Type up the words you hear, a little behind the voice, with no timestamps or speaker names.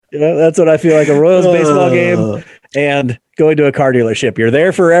That's what I feel like, a Royals baseball game and going to a car dealership. You're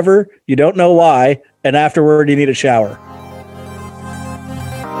there forever. You don't know why. And afterward, you need a shower.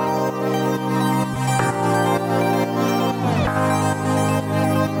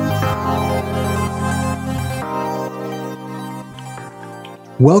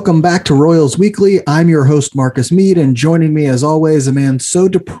 Welcome back to Royals Weekly. I'm your host, Marcus Mead, and joining me as always, a man so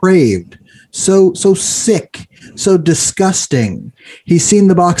depraved, so sick, so disgusting. He's seen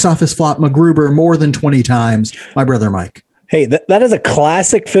the box office flop MacGruber more than 20 times. My brother, Mike. Hey, that is a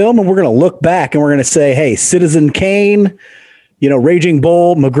classic film, and we're going to look back and we're going to say, hey, Citizen Kane, Raging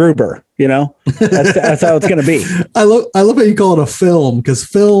Bull, MacGruber, that's how it's going to be. I love how you call it a film, because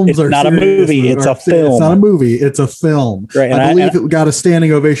films are not a movie. It's a film. It's not a movie. It's a film. Right. I believe it got a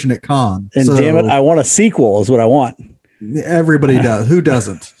standing ovation at Cannes. And damn it, I want a sequel is what I want. Everybody does. Who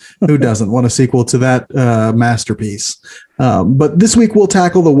doesn't? Who doesn't want a sequel to that masterpiece? But this week we'll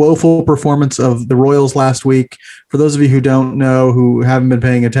tackle the woeful performance of the Royals last week. For those of you who don't know, who haven't been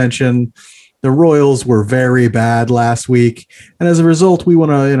paying attention, the Royals were very bad last week. And as a result, we want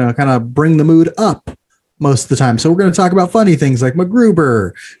to, kind of bring the mood up most of the time. So we're going to talk about funny things like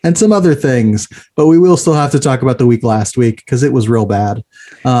MacGruber and some other things, but we will still have to talk about the week last week because it was real bad.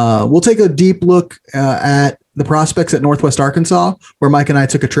 We'll take a deep look at the prospects at Northwest Arkansas, where Mike and I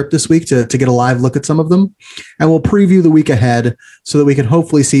took a trip this week to get a live look at some of them. And we'll preview the week ahead so that we can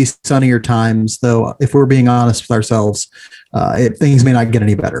hopefully see sunnier times, though, if we're being honest with ourselves, things may not get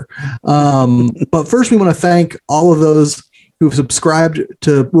any better. But first, we want to thank all of those who've subscribed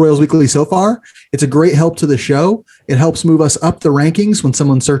to Royals Weekly so far. It's a great help to the show. It helps move us up the rankings when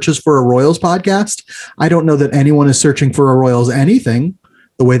someone searches for a Royals podcast. I don't know that anyone is searching for a Royals anything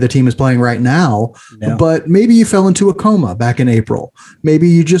the way the team is playing right now, but maybe you fell into a coma back in April. Maybe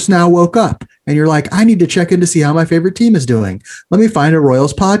you just now woke up and you're like, I need to check in to see how my favorite team is doing. Let me find a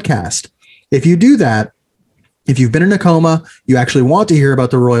Royals podcast. If you do that, if you've been in a coma, you actually want to hear about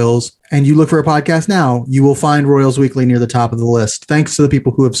the Royals, and you look for a podcast now, you will find Royals Weekly near the top of the list. Thanks to the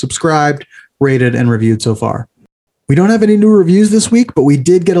people who have subscribed, rated, and reviewed so far. We don't have any new reviews this week, but we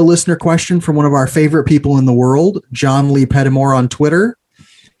did get a listener question from one of our favorite people in the world, John Lee Pettimore on Twitter.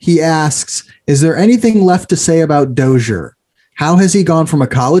 He asks, is there anything left to say about Dozier? How has he gone from a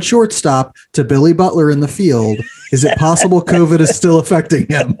college shortstop to Billy Butler in the field? Is it possible COVID is still affecting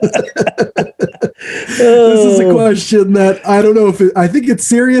him? This is a question that I don't know if I think it's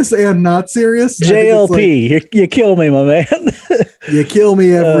serious and not serious. JLP, you kill me, my man. You kill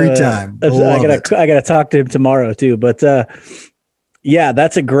me every time. I gotta talk to him tomorrow too. But yeah,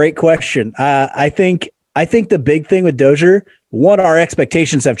 that's a great question. I think the big thing with Dozier, one, our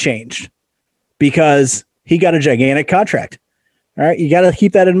expectations have changed because he got a gigantic contract. All right, you got to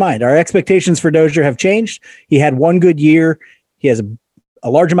keep that in mind. Our expectations for Dozier have changed. He had one good year. He has a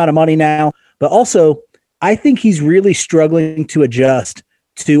large amount of money now, but also I think he's really struggling to adjust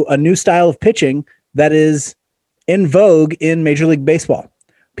to a new style of pitching that is in vogue in Major League Baseball.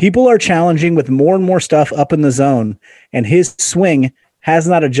 People are challenging with more and more stuff up in the zone, and his swing has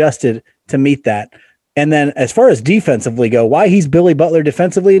not adjusted to meet that. And then as far as defensively go, why he's Billy Butler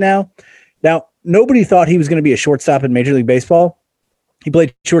defensively now, nobody thought he was going to be a shortstop in Major League Baseball. He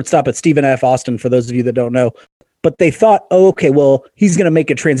played shortstop at Stephen F. Austin, for those of you that don't know. But they thought, oh, okay, well, he's going to make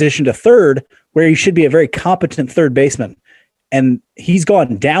a transition to third where he should be a very competent third baseman. And he's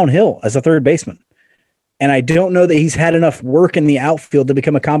gone downhill as a third baseman. And I don't know that he's had enough work in the outfield to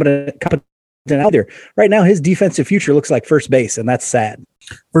become a competent out there. Right now, his defensive future looks like first base, and that's sad.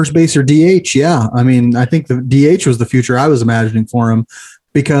 First base or DH, yeah. I mean, I think the DH was the future I was imagining for him,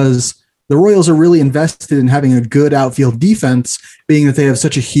 because the Royals are really invested in having a good outfield defense, being that they have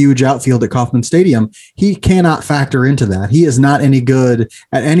such a huge outfield at Kauffman Stadium. He cannot factor into that. He is not any good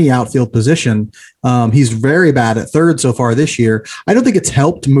at any outfield position. He's very bad at third so far this year. I don't think it's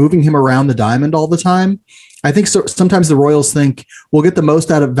helped moving him around the diamond all the time. I think sometimes the Royals think we'll get the most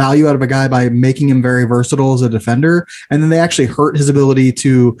value out of a guy by making him very versatile as a defender, and then they actually hurt his ability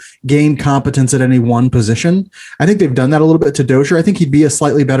to gain competence at any one position. I think they've done that a little bit to Dozier. I think he'd be a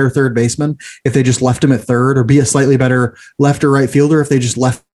slightly better third baseman if they just left him at third, or be a slightly better left or right fielder if they just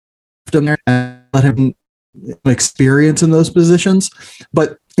left him there and let him experience in those positions.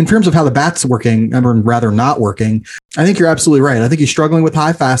 But in terms of how the bat's working, or rather not working, I think you're absolutely right. I think he's struggling with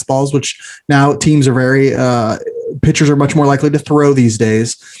high fastballs, which now teams are pitchers are much more likely to throw these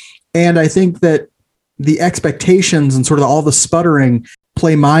days. And I think that the expectations and sort of all the sputtering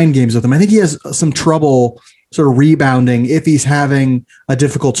play mind games with him. I think he has some trouble sort of rebounding if he's having a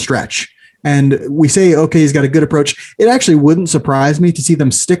difficult stretch. And we say, okay, he's got a good approach. It actually wouldn't surprise me to see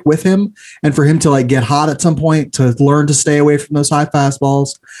them stick with him and for him to like get hot at some point, to learn to stay away from those high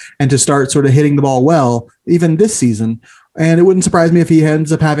fastballs and to start sort of hitting the ball well, even this season. And it wouldn't surprise me if he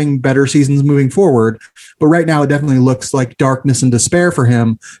ends up having better seasons moving forward. But right now, it definitely looks like darkness and despair for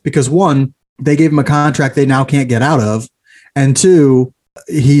him because, one, they gave him a contract they now can't get out of. And two,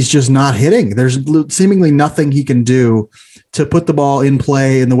 he's just not hitting. There's seemingly nothing he can do to put the ball in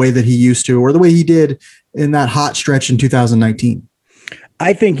play in the way that he used to, or the way he did in that hot stretch in 2019.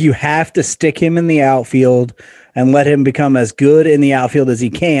 I think you have to stick him in the outfield and let him become as good in the outfield as he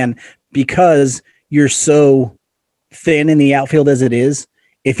can, because you're so thin in the outfield as it is.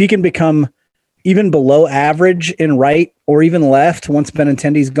 If he can become even below average in right or even left once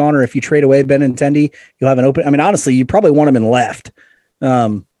Benintendi's gone, or if you trade away Benintendi, you'll have an open. I mean, honestly, you probably want him in left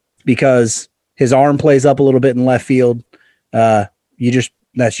because his arm plays up a little bit in left field.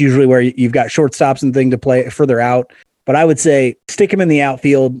 That's usually where you've got shortstops and thing to play further out. But I would say stick him in the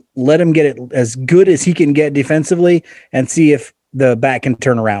outfield, let him get it as good as he can get defensively, and see if the bat can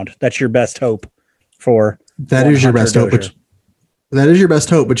turn around. That's your best hope for. That is your best hope. That is your best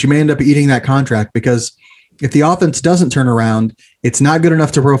hope, but you may end up eating that contract, because if the offense doesn't turn around, it's not good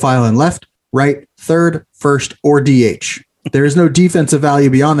enough to profile in left, right, third, first, or DH. There is no defensive value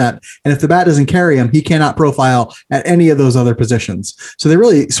beyond that. And if the bat doesn't carry him, he cannot profile at any of those other positions. So they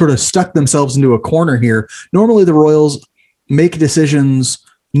really sort of stuck themselves into a corner here. Normally the Royals make decisions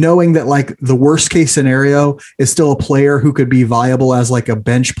knowing that like the worst case scenario is still a player who could be viable as like a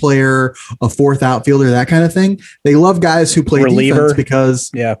bench player, a fourth outfielder, that kind of thing. They love guys who play reliever. Defense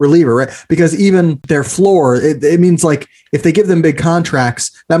because reliever, right? Because even their floor, it means like if they give them big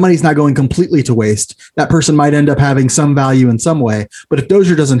contracts, that money's not going completely to waste. That person might end up having some value in some way. But if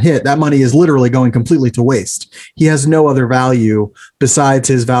Dozier doesn't hit, that money is literally going completely to waste. He has no other value besides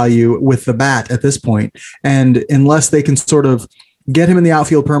his value with the bat at this point. And unless they can sort of get him in the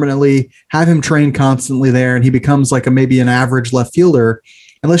outfield permanently, have him train constantly there, and he becomes like maybe an average left fielder,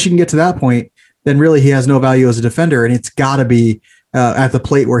 unless you can get to that point, then really he has no value as a defender. And it's got to be at the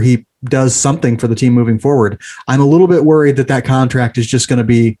plate where he does something for the team moving forward. I'm a little bit worried that contract is just going to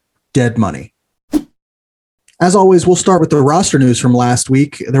be dead money. As always, we'll start with the roster news from last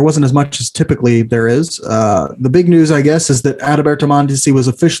week. There wasn't as much as typically there is. The big news, I guess, is that Adalberto Mondesi was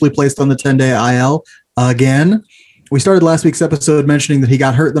officially placed on the 10-day IL again. We started last week's episode mentioning that he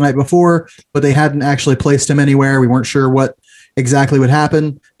got hurt the night before, but they hadn't actually placed him anywhere. We weren't sure what exactly would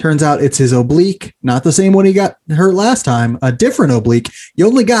happen. Turns out it's his oblique, not the same one he got hurt last time, a different oblique. You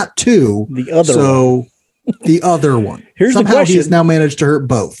only got two. The other one. Here's somehow the question. He has now managed to hurt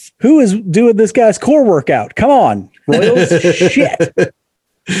both. Who is doing this guy's core workout? Come on, Royals. Shit.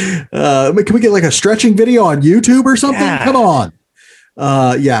 Can we get like a stretching video on YouTube or something? Yeah. Come on.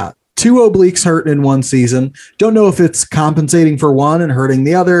 Yeah. Two obliques hurt in one season. Don't know if it's compensating for one and hurting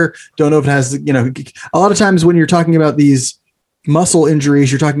the other. Don't know if it has, a lot of times when you're talking about these muscle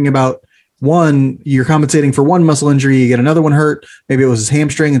injuries, you're talking about one, you're compensating for one muscle injury, you get another one hurt. Maybe it was his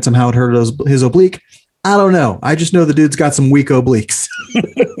hamstring and somehow it hurt his oblique. I don't know. I just know the dude's got some weak obliques.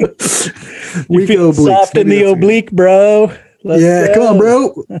 Weak obliques. Soft in the oblique, bro. Let's go. Come on,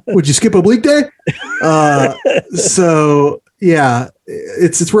 bro. Would you skip oblique day? So yeah,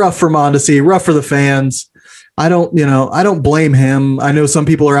 it's rough for Mondesi, rough for the fans. I don't blame him. I know some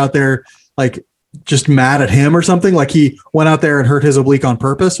people are out there like just mad at him or something. Like he went out there and hurt his oblique on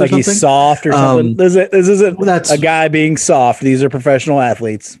purpose or like something. He's soft or something. This isn't a guy being soft. These are professional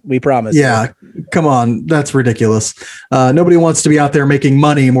athletes. We promise. Yeah. Come on. That's ridiculous. Nobody wants to be out there making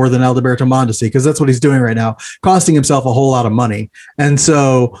money more than Adalberto Mondesi, because that's what he's doing right now, costing himself a whole lot of money. And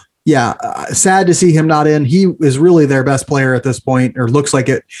so, yeah, sad to see him not in. He is really their best player at this point, or looks like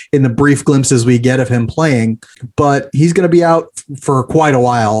it in the brief glimpses we get of him playing, but he's going to be out for quite a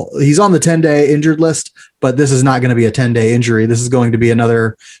while. He's on the 10-day injured list, but this is not going to be a 10-day injury. This is going to be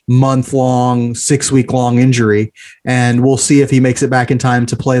another month-long, 6-week-long injury, and we'll see if he makes it back in time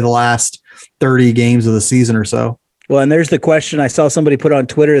to play the last 30 games of the season or so. Well, and there's the question. I saw somebody put on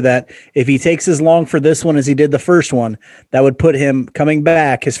Twitter that if he takes as long for this one as he did the first one, that would put him coming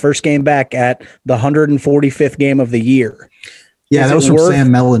back, his first game back, at the 145th game of the year. Yeah, that was from Sam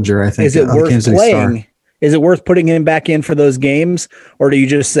Mellinger, I think. Is it worth playing? Is it worth putting him back in for those games? Or do you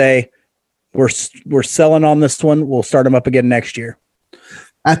just say, we're selling on this one, we'll start him up again next year?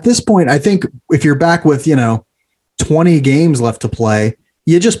 At this point, I think if you're back with, 20 games left to play,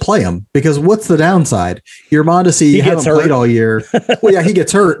 you just play him, because what's the downside? Your Mondesi, you haven't played all year. Well, yeah, he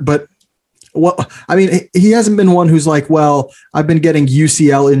gets hurt, but Well, I mean, he hasn't been one who's like, well, I've been getting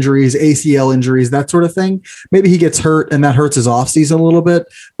UCL injuries, ACL injuries, that sort of thing. Maybe he gets hurt and that hurts his offseason a little bit.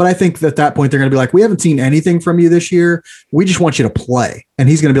 But I think at that point, they're going to be like, we haven't seen anything from you this year. We just want you to play. And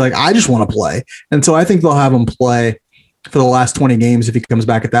he's going to be like, I just want to play. And so I think they'll have him play for the last 20 games if he comes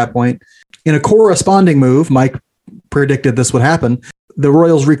back at that point. In a corresponding move, Mike predicted this would happen. The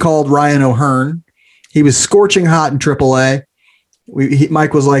Royals recalled Ryan O'Hearn. He was scorching hot in AAA.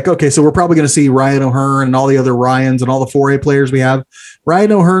 Mike was like, okay, so we're probably going to see Ryan O'Hearn and all the other Ryans and all the 4A players we have.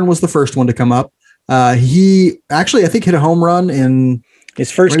 Ryan O'Hearn was the first one to come up. He actually, I think, hit a home run in his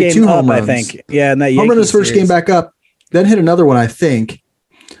first game up, I think. Yeah, in that home run his first game back up, then hit another one, I think.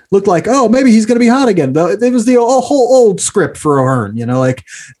 Looked like, oh, maybe he's going to be hot again. It was the whole old script for O'Hearn, like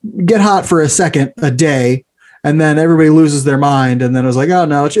get hot for a second, a day, and then everybody loses their mind. And then it was like, oh,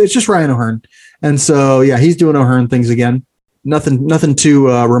 no, it's just Ryan O'Hearn. And so, yeah, he's doing O'Hearn things again. Nothing too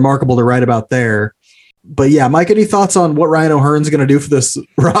remarkable to write about there. But yeah, Mike, any thoughts on what Ryan O'Hearn's going to do for this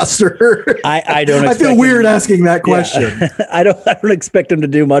roster? I don't. I feel weird asking that question. Yeah. I don't expect him to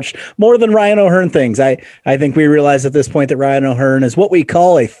do much more than Ryan O'Hearn things. I think we realize at this point that Ryan O'Hearn is what we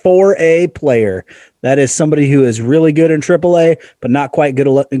call a 4A player. That is somebody who is really good in AAA, but not quite good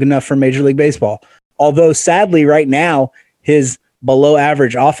enough for Major League Baseball. Although sadly, right now his below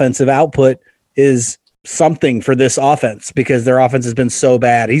average offensive output is something for this offense because their offense has been so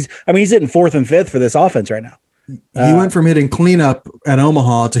bad. He's hitting fourth and fifth for this offense right now. He went from hitting cleanup at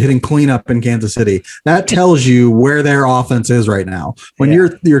Omaha to hitting cleanup in Kansas City. That tells you where their offense is right now. When your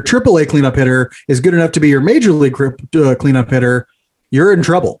AAA cleanup hitter is good enough to be your major league cleanup hitter, you're in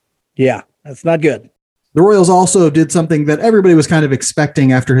trouble. Yeah, that's not good. The Royals also did something that everybody was kind of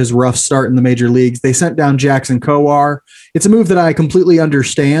expecting after his rough start in the major leagues. They sent down Jackson Kowar. It's a move that I completely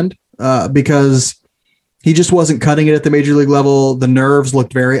understand because he just wasn't cutting it at the major league level. The nerves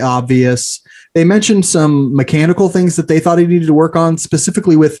looked very obvious. They mentioned some mechanical things that they thought he needed to work on,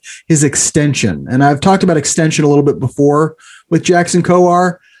 specifically with his extension. And I've talked about extension a little bit before with Jackson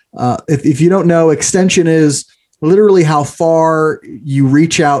Kowar. If you don't know, extension is literally how far you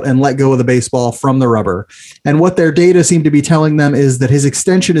reach out and let go of the baseball from the rubber. And what their data seem to be telling them is that his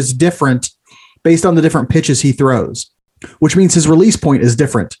extension is different based on the different pitches he throws, which means his release point is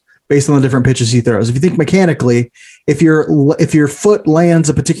different based on the different pitches he throws. If you think mechanically, if your foot lands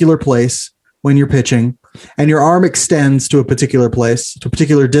a particular place when you're pitching and your arm extends to a particular place, to a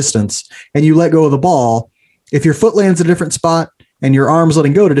particular distance, and you let go of the ball, if your foot lands at a different spot and your arm's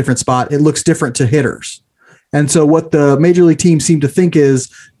letting go at a different spot, it looks different to hitters. And so what the major league team seemed to think is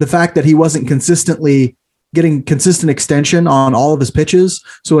the fact that he wasn't consistently getting consistent extension on all of his pitches.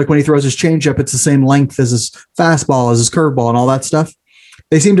 So like when he throws his changeup, it's the same length as his fastball, as his curveball and all that stuff.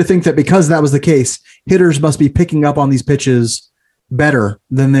 They seem to think that because that was the case, hitters must be picking up on these pitches better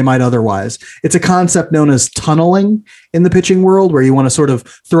than they might otherwise. It's a concept known as tunneling in the pitching world, where you want to sort of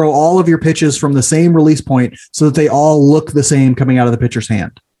throw all of your pitches from the same release point so that they all look the same coming out of the pitcher's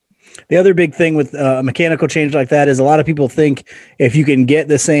hand. The other big thing with a mechanical change like that is a lot of people think if you can get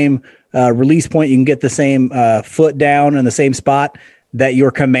the same release point, you can get the same foot down in the same spot, that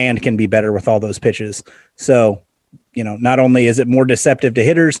your command can be better with all those pitches. So, not only is it more deceptive to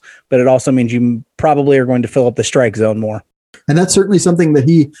hitters, but it also means you probably are going to fill up the strike zone more. And that's certainly something that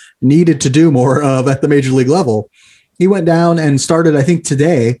he needed to do more of at the major league level. He went down and started, I think,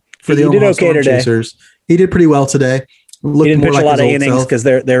 today for the Omaha Storm Chasers. He did pretty well today. He didn't pitch a lot of innings because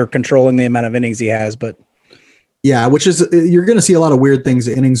they're controlling the amount of innings he has, but yeah, which is, you're going to see a lot of weird things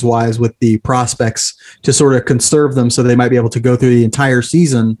innings wise with the prospects to sort of conserve them so they might be able to go through the entire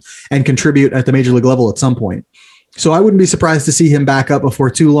season and contribute at the major league level at some point. So I wouldn't be surprised to see him back up before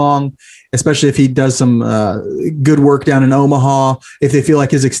too long, especially if he does some good work down in Omaha. If they feel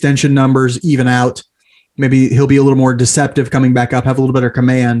like his extension numbers even out, maybe he'll be a little more deceptive coming back up, have a little better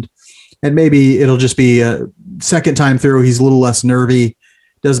command. And maybe it'll just be a second time through, he's a little less nervy,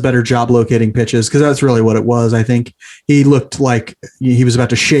 does a better job locating pitches, because that's really what it was. I think he looked like he was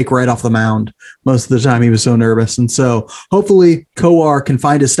about to shake right off the mound most of the time. He was so nervous. And so hopefully Kowar can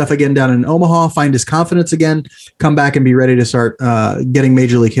find his stuff again down in Omaha, find his confidence again, come back and be ready to start getting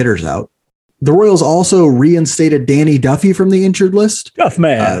major league hitters out. The Royals also reinstated Danny Duffy from the injured list. Tough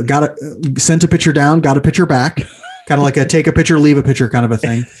man. Sent a pitcher down, got a pitcher back. Kind of like a take a pitcher, leave a pitcher kind of a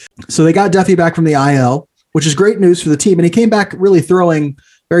thing. So they got Duffy back from the IL, which is great news for the team. And he came back really throwing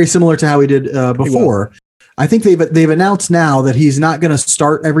very similar to how he did before. I think they've announced now that he's not going to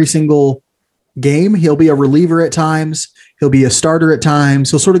start every single game. He'll be a reliever at times. He'll be a starter at times.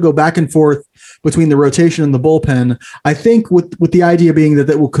 He'll sort of go back and forth between the rotation and the bullpen. I think with the idea being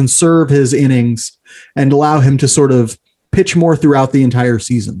that will conserve his innings and allow him to sort of pitch more throughout the entire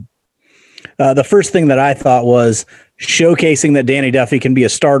season. The first thing that I thought was showcasing that Danny Duffy can be a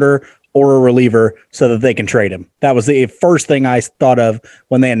starter or a reliever so that they can trade him. That was the first thing I thought of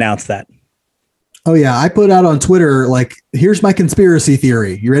when they announced that. Oh, yeah. I put out on Twitter, like, here's my conspiracy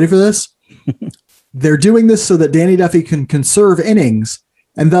theory. You ready for this? They're doing this so that Danny Duffy can conserve innings.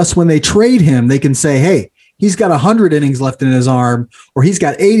 And thus, when they trade him, they can say, hey, he's got 100 innings left in his arm, or he's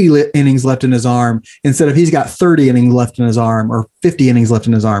got 80 innings left in his arm, instead of he's got 30 innings left in his arm or 50 innings left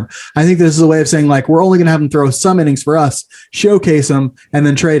in his arm. I think this is a way of saying, like, we're only going to have him throw some innings for us, showcase him, and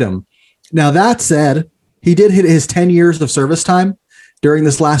then trade him. Now, that said, he did hit his 10 years of service time during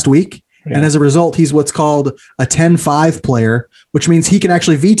this last week. Yeah. And as a result, he's what's called a 10-5 player, which means he can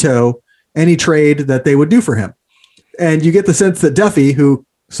actually veto any trade that they would do for him. And you get the sense that Duffy, who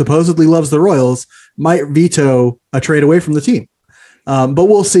supposedly loves the Royals, might veto a trade away from the team. But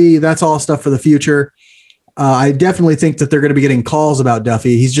we'll see. That's all stuff for the future. I definitely think that they're going to be getting calls about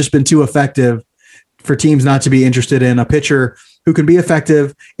Duffy. He's just been too effective for teams not to be interested in a pitcher who can be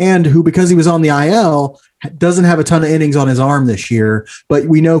effective and who, because he was on the IL, doesn't have a ton of innings on his arm this year, but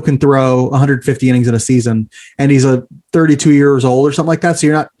we know can throw 150 innings in a season. And he's a 32 years old or something like that. So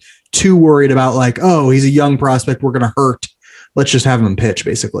you're not too worried about, like, oh, he's a young prospect, we're going to hurt. Let's just have him pitch,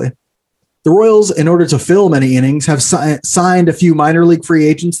 basically. The Royals, in order to fill many innings, have signed a few minor league free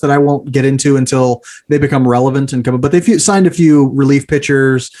agents that I won't get into until they become relevant and come. But they've signed a few relief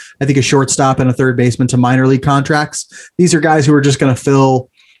pitchers, I think a shortstop and a third baseman, to minor league contracts. These are guys who are just going to fill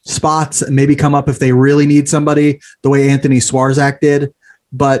spots and maybe come up if they really need somebody, the way Anthony Swarzak did.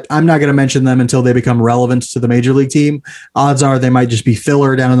 But I'm not going to mention them until they become relevant to the major league team. Odds are they might just be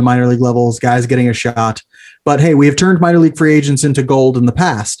filler down in the minor league levels, guys getting a shot. But hey, we have turned minor league free agents into gold in the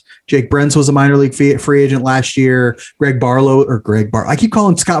past. Jake Brentz was a minor league free agent last year. I keep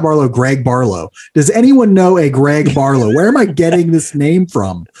calling Scott Barlow Greg Barlow. Does anyone know a Greg Barlow? Where am I getting this name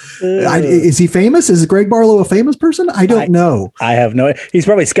from? Is he famous? Is Greg Barlow a famous person? I don't know. I have no idea. He's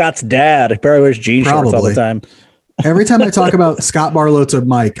probably Scott's dad. He probably wears jean shorts all the time. Every time I talk about Scott Barlow to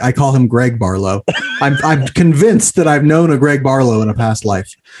Mike, I call him Greg Barlow. I'm convinced that I've known a Greg Barlow in a past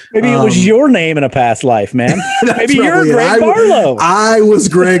life. Maybe it was your name in a past life, man. Maybe you're Greg Barlow. I was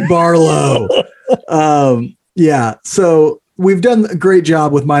Greg Barlow. Yeah. So we've done a great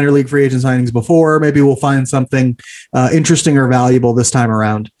job with minor league free agent signings before. Maybe we'll find something interesting or valuable this time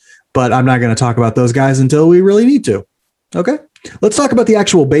around. But I'm not going to talk about those guys until we really need to. Okay. Let's talk about the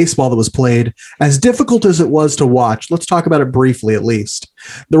actual baseball that was played. As difficult as it was to watch, let's talk about it briefly at least.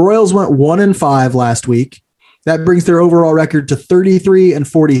 The Royals went 1-5 last week. That brings their overall record to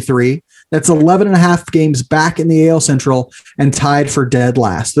 33-43. That's 11 and a half games back in the AL Central and tied for dead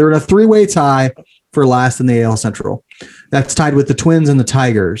last. They're in a three-way tie for last in the AL Central. That's tied with the Twins and the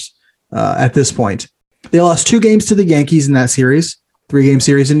Tigers at this point. They lost 2 games to the Yankees in that series, 3-game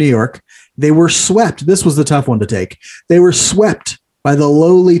series in New York. They were swept. This was the tough one to take. They were swept by the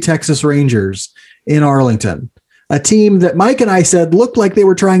lowly Texas Rangers in Arlington, a team that Mike and I said looked like they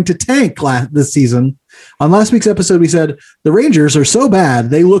were trying to tank this season. On last week's episode, we said the Rangers are so bad,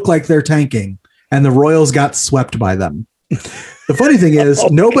 they look like they're tanking, and the Royals got swept by them. The funny thing is,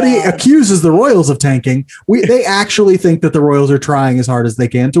 nobody accuses the Royals of tanking. They actually think that the Royals are trying as hard as they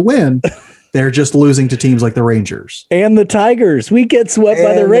can to win. They're just losing to teams like the Rangers and the Tigers. We get swept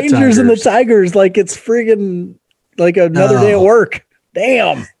by the Rangers and the Tigers like it's friggin' like another day at work.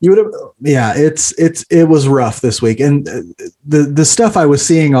 Damn. You would have, yeah. It was rough this week, and the stuff I was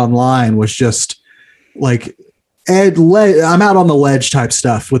seeing online was just like I'm out on the ledge type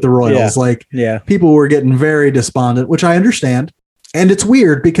stuff with the Royals. People were getting very despondent, which I understand, and it's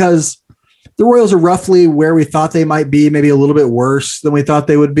weird because the Royals are roughly where we thought they might be, maybe a little bit worse than we thought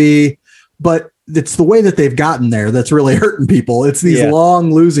they would be. But it's the way that they've gotten there that's really hurting people. It's these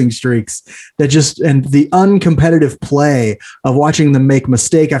long losing streaks and the uncompetitive play of watching them make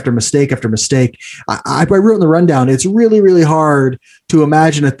mistake after mistake after mistake. I wrote in the rundown, it's really, really hard to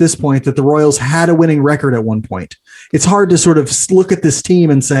imagine at this point that the Royals had a winning record at one point. It's hard to sort of look at this team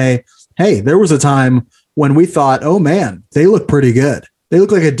and say, hey, there was a time when we thought, oh man, they look pretty good. They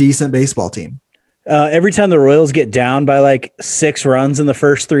look like a decent baseball team. Every time the Royals get down by like 6 runs in the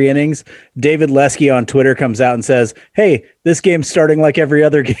first 3 innings, David Lesky on Twitter comes out and says, hey, this game's starting like every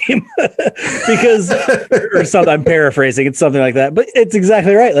other game because or something. I'm paraphrasing. It's something like that, but it's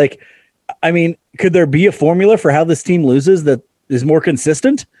exactly right. Like, I mean, could there be a formula for how this team loses that is more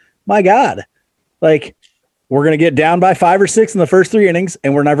consistent? My God, like we're going to get down by 5 or 6 in the first 3 innings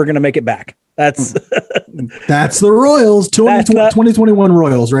and we're never going to make it back. That's the Royals, 2021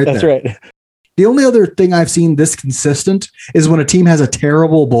 Royals right there. That's right. The only other thing I've seen this consistent is when a team has a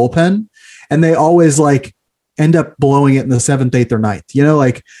terrible bullpen and they always like end up blowing it in the 7th, 8th, or 9th. You know,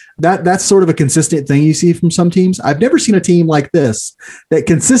 like that's sort of a consistent thing you see from some teams. I've never seen a team like this that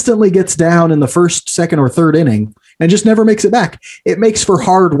consistently gets down in the 1st, 2nd, or 3rd inning and just never makes it back. It makes for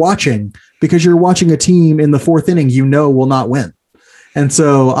hard watching because you're watching a team in the 4th inning will not win. And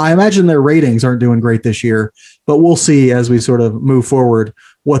so I imagine their ratings aren't doing great this year, but we'll see as we sort of move forward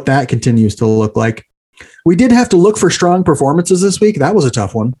what that continues to look like. We did have to look for strong performances this week. That was a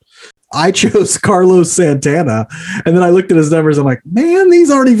tough one. I chose Carlos Santana, and then I looked at his numbers. I'm like, man, these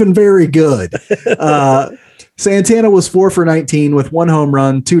aren't even very good. Santana was 4 for 19 with 1 home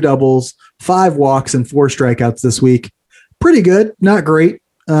run, 2 doubles, 5 walks, and 4 strikeouts this week. Pretty good, not great.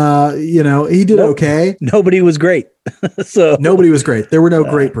 He did okay. Nobody was great. So nobody was great. There were no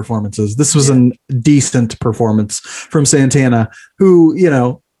great performances. This was a decent performance from Santana, who,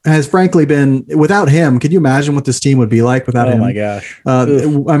 has frankly been, without him, could you imagine what this team would be like without him? Oh my gosh.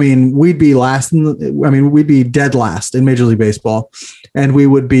 We'd be we'd be dead last in Major League Baseball, and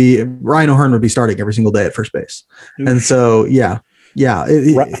Ryan O'Hearn would be starting every single day at first base. Oof. And so, Ryan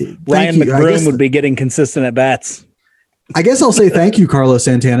McBroom would be getting consistent at bats. I guess I'll say thank you, Carlos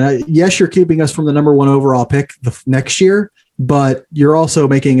Santana. Yes, you're keeping us from the number 1 overall pick next year, but you're also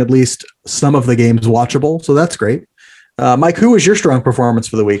making at least some of the games watchable. So that's great. Mike, who was your strong performance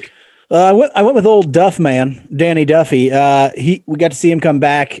for the week? I went with old Duff man, Danny Duffy. We got to see him come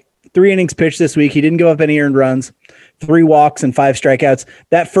back. 3 innings pitched this week. He didn't give up any earned runs, 3 walks and 5 strikeouts.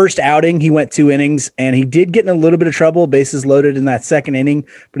 That first outing, he went 2 innings, and he did get in a little bit of trouble, bases loaded in that 2nd inning,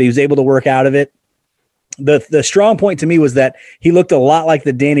 but he was able to work out of it. The strong point to me was that he looked a lot like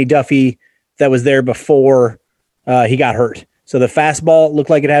the Danny Duffy that was there before he got hurt. So the fastball looked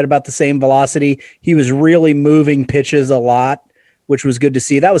like it had about the same velocity. He was really moving pitches a lot, which was good to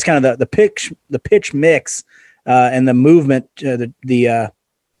see. That was kind of the pitch mix and the movement, the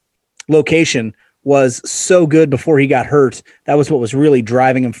location was so good before he got hurt. That was what was really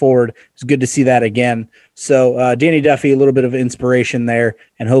driving him forward. It was good to see that again. So Danny Duffy, a little bit of inspiration there,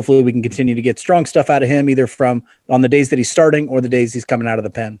 and hopefully we can continue to get strong stuff out of him, either from on the days that he's starting or the days he's coming out of the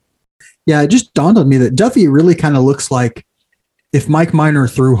pen. Yeah, it just dawned on me that Duffy really kind of looks like if Mike Minor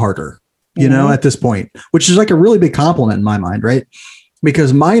threw harder, at this point, which is like a really big compliment in my mind, right?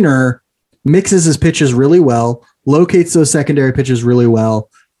 Because Minor mixes his pitches really well, locates those secondary pitches really well,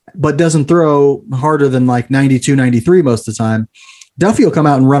 but doesn't throw harder than like 92, 93 most of the time. Duffy will come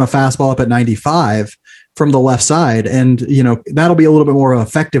out and run a fastball up at 95 from the left side. And, that'll be a little bit more of an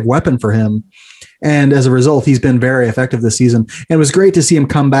effective weapon for him. And as a result, he's been very effective this season. And it was great to see him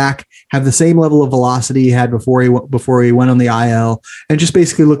come back, have the same level of velocity he had before he went on the IL, and just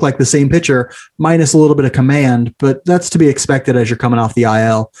basically look like the same pitcher, minus a little bit of command. But that's to be expected as you're coming off the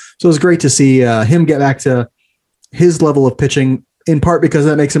IL. So it was great to see him get back to his level of pitching, in part because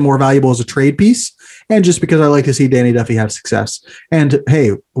that makes him more valuable as a trade piece, and just because I like to see Danny Duffy have success. And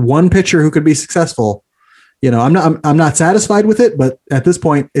hey, one pitcher who could be successful, I'm not satisfied with it, but at this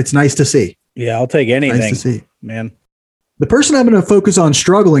point, it's nice to see. Yeah, I'll take anything. Nice to see, man. The person I'm going to focus on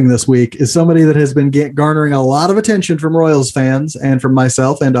struggling this week is somebody that has been garnering a lot of attention from Royals fans and from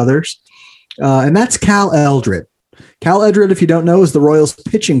myself and others, and that's Cal Eldred. Cal Eldred, if you don't know, is the Royals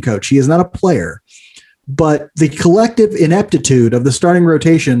pitching coach. He is not a player. But the collective ineptitude of the starting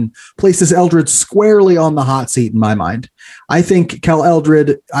rotation places Eldred squarely on the hot seat in my mind. I think Cal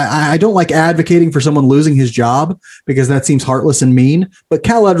Eldred, I don't like advocating for someone losing his job because that seems heartless and mean, but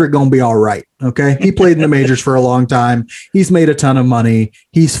Cal Eldred going to be all right. Okay. He played in the majors for a long time. He's made a ton of money.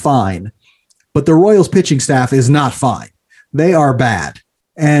 He's fine. But the Royals pitching staff is not fine. They are bad.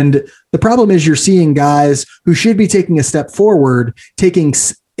 And the problem is you're seeing guys who should be taking a step forward, taking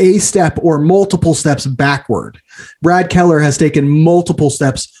a step or multiple steps backward. Brad Keller has taken multiple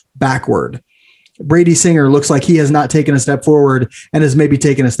steps backward. Brady Singer looks like he has not taken a step forward and has maybe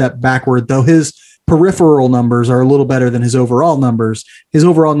taken a step backward, though his peripheral numbers are a little better than his overall numbers. His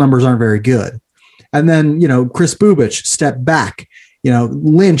overall numbers aren't very good. And then, Chris Bubich stepped back.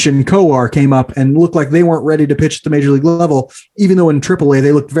 Lynch and Kowar came up and looked like they weren't ready to pitch at the major league level, even though in AAA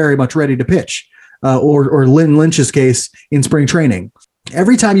they looked very much ready to pitch, or Lynch's case in spring training.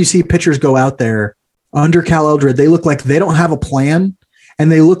 Every time you see pitchers go out there under Cal Eldred, they look like they don't have a plan,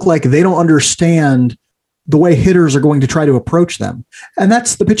 and they look like they don't understand the way hitters are going to try to approach them. And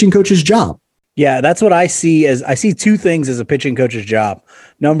that's the pitching coach's job. Yeah, that's what I see. I see 2 things as a pitching coach's job.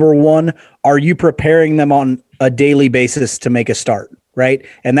 Number 1, are you preparing them on a daily basis to make a start, right?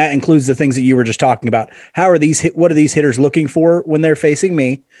 And that includes the things that you were just talking about. What are these hitters looking for when they're facing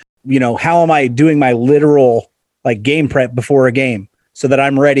me? How am I doing my literal game prep before a game so that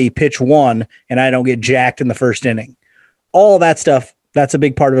I'm ready pitch 1 and I don't get jacked in the first inning? All that stuff, that's a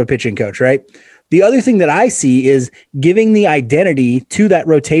big part of a pitching coach, right? The other thing that I see is giving the identity to that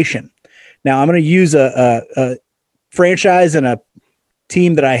rotation. Now, I'm going to use a franchise and a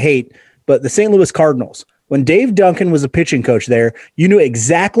team that I hate, but the St. Louis Cardinals. When Dave Duncan was a pitching coach there, you knew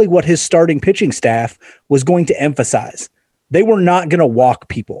exactly what his starting pitching staff was going to emphasize. They were not going to walk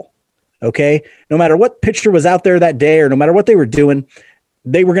people, okay? No matter what pitcher was out there that day or no matter what they were doing,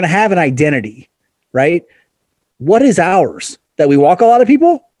 they were going to have an identity, right? What is ours? That we walk a lot of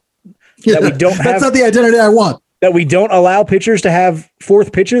people? That we don't have? That's not the identity I want. That we don't allow pitchers to have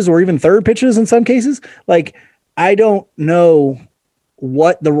fourth pitches or even third pitches in some cases? Like, I don't know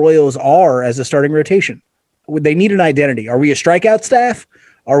what the Royals are as a starting rotation. They need an identity. Are we a strikeout staff?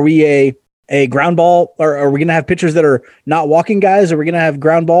 Are we a ground ball? Or are we going to have pitchers that are not walking guys? Are we going to have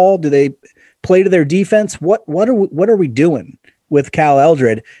ground ball? Do they play to their defense? What are we doing with Cal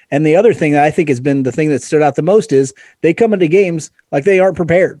Eldred? And the other thing that I think has been the thing that stood out the most is they come into games like they aren't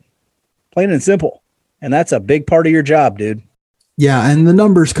prepared, plain and simple. And that's a big part of your job, dude. Yeah, and the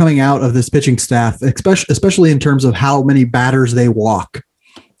numbers coming out of this pitching staff, especially in terms of how many batters they walk,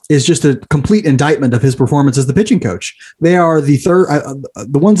 is just a complete indictment of his performance as the pitching coach. They are the third,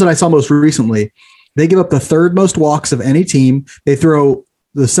 the ones that I saw most recently, they give up the third most walks of any team. They throw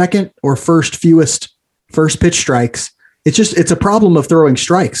the second or first fewest first pitch strikes. It's a problem of throwing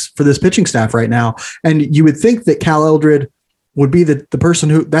strikes for this pitching staff right now. And you would think that Cal Eldred would be the person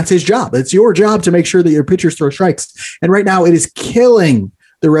who, that's his job. It's your job to make sure that your pitchers throw strikes. And right now it is killing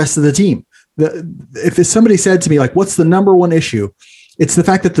the rest of the team. If somebody said to me, like, what's the number one issue? It's the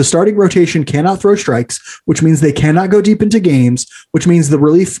fact that the starting rotation cannot throw strikes, which means they cannot go deep into games, which means the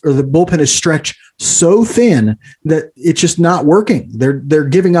relief or the bullpen is stretched so thin that it's just not working. They're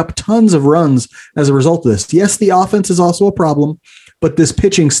giving up tons of runs as a result of this. Yes, the offense is also a problem, but this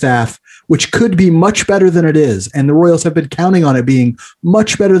pitching staff, which could be much better than it is, and the Royals have been counting on it being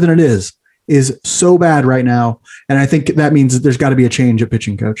much better than it is so bad right now. And I think that means that there's got to be a change at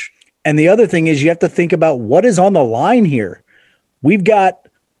pitching coach. And the other thing is you have to think about what is on the line here. We've got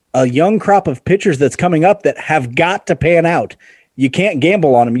a young crop of pitchers that's coming up that have got to pan out. You can't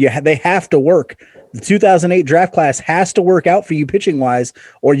gamble on them. They have to work. The 2008 draft class has to work out for you pitching wise,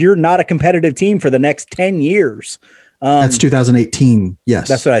 or you're not a competitive team for the next 10 years. That's 2018. Yes.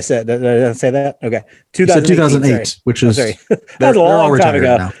 That's what I said. Did I say that? Okay. 2008, which is that's a long time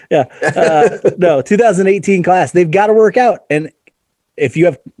ago. Now. Yeah. No, 2018 class. They've got to work out. And if you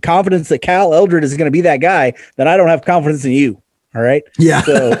have confidence that Cal Eldred is going to be that guy, then I don't have confidence in you. All right. Yeah.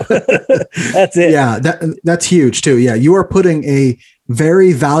 So that's it. Yeah. That's huge too. Yeah. You are putting a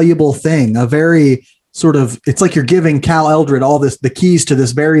very valuable thing, a very sort of, it's like you're giving Cal Eldred the keys to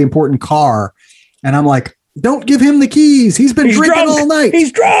this very important car. And I'm like, don't give him the keys. He's drinking drunk all night.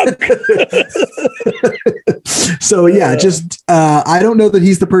 He's drunk. So yeah, I don't know that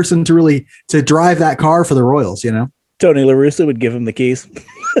he's the person to drive that car for the Royals, you know? Tony La Russa would give him the keys.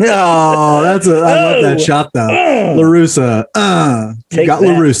 Oh, I love that shot though. La Russa. Got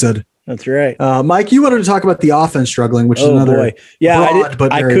La Russa'd. That's right. Mike, you wanted to talk about the offense struggling, which is another boy. Yeah,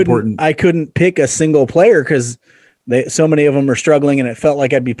 but very important. I couldn't pick a single player because so many of them are struggling and it felt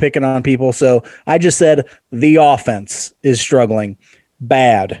like I'd be picking on people. So I just said the offense is struggling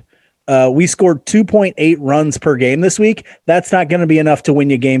bad. We scored 2.8 runs per game this week. That's not going to be enough to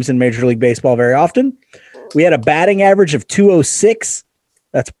win you games in Major League Baseball very often. We had a batting average of 206.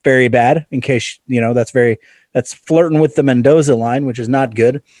 That's very bad. In case, that's flirting with the Mendoza line, which is not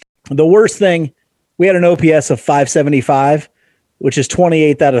good. The worst thing, we had an OPS of 575, which is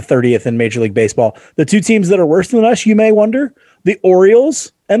 28th out of 30th in Major League Baseball. The two teams that are worse than us, you may wonder, the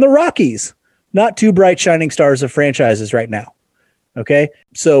Orioles and the Rockies. Not two bright shining stars of franchises right now. Okay.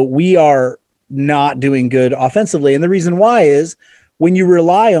 So we are not doing good offensively. And the reason why is when you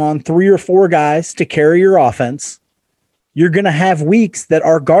rely on 3 or 4 guys to carry your offense, you're going to have weeks that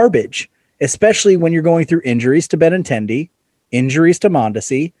are garbage, especially when you're going through injuries to Benintendi, injuries to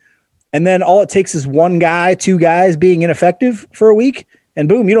Mondesi, and then all it takes is 1 guy, 2 guys being ineffective for a week, and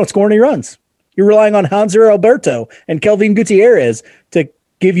boom, you don't score any runs. You're relying on Hanser Alberto and Kelvin Gutierrez to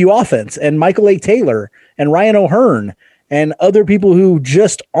give you offense, and Michael A. Taylor and Ryan O'Hearn and other people who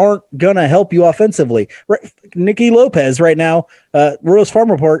just aren't going to help you offensively. Nicky Lopez right now, Royals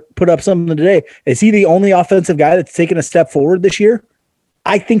Farm Report put up something today. Is he the only offensive guy that's taken a step forward this year?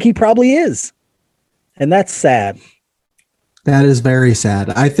 I think he probably is. And that's sad. That is very sad.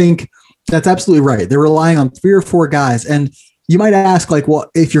 I think that's absolutely right. They're relying on 3 or 4 guys. And you might ask, like, well,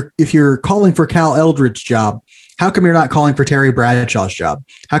 if you're calling for Cal Eldred's job, how come you're not calling for Terry Bradshaw's job?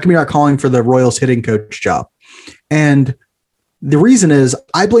 How come you're not calling for the Royals hitting coach job? And the reason is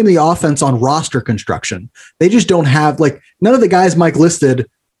I blame the offense on roster construction. They just don't have, like, none of the guys Mike listed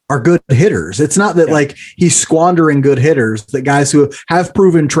are good hitters. It's not that like he's squandering good hitters, that guys who have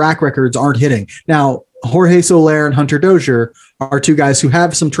proven track records aren't hitting. Now, Jorge Soler and Hunter Dozier are two guys who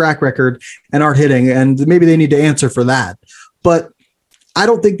have some track record and aren't hitting, and maybe they need to answer for that. But I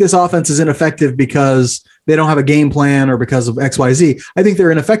don't think this offense is ineffective because they don't have a game plan or because of XYZ. I think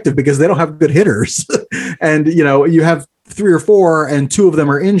they're ineffective because they don't have good hitters. And, you know, you have 3 or 4 and 2 of them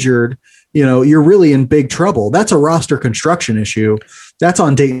are injured, you know, you're really in big trouble. That's a roster construction issue. That's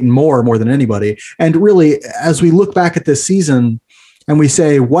on Dayton Moore more than anybody. And really, as we look back at this season and we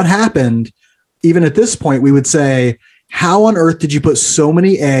say, what happened? Even at this point, we would say, how on earth did you put so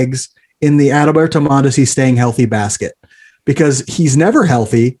many eggs in the Adalberto Mondesi staying healthy basket? Because he's never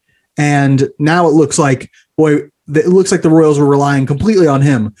healthy. And now it looks like, the Royals were relying completely on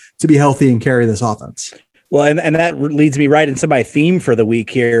him to be healthy and carry this offense. Well, and that leads me right into my theme for the week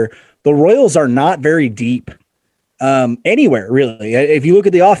here. The Royals are not very deep anywhere, really. If you look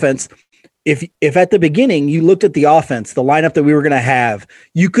at the offense, if at the beginning you looked at the offense, the lineup that we were going to have,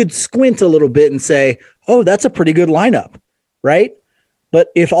 you could squint a little bit and say, oh, that's a pretty good lineup, right? But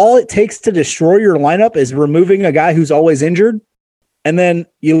if all it takes to destroy your lineup is removing a guy who's always injured, and then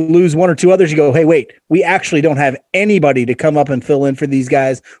you lose 1 or 2 others, you go, hey, wait, we actually don't have anybody to come up and fill in for these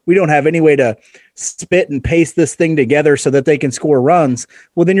guys. We don't have any way to spit and paste this thing together so that they can score runs.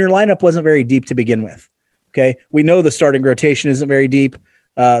 Well, then your lineup wasn't very deep to begin with. Okay. We know the starting rotation isn't very deep.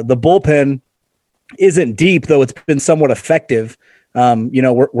 The bullpen isn't deep, though it's been somewhat effective. You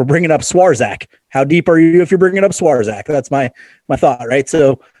know, we're bringing up Swarzak. How deep are you if you're bringing up Swarzak? That's my thought, right?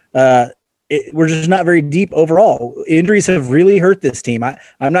 So, we're just not very deep overall. Injuries have really hurt this team. I'm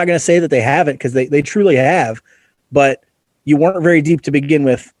not going to say that they haven't, because they truly have, but you weren't very deep to begin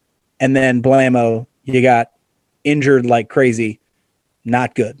with. And then blammo, you got injured like crazy.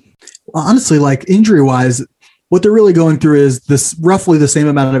 Not good. Well, honestly, like injury wise, what they're really going through is this roughly the same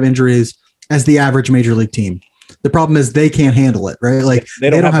amount of injuries as the average major league team. The problem is they can't handle it, right? Like they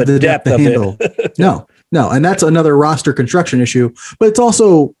don't have the depth to handle. No. And that's another roster construction issue, but it's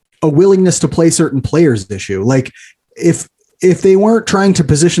also a willingness to play certain players issue. Like if they weren't trying to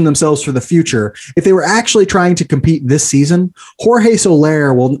position themselves for the future, if they were actually trying to compete this season, Jorge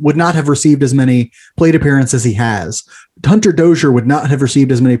Soler would not have received as many plate appearances as he has. Hunter Dozier would not have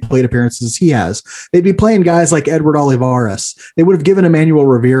received as many plate appearances as he has. They'd be playing guys like Edward Olivares. They would have given Emmanuel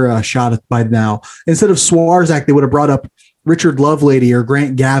Rivera a shot by now. Instead of Swarzak, they would have brought up Richard Lovelady or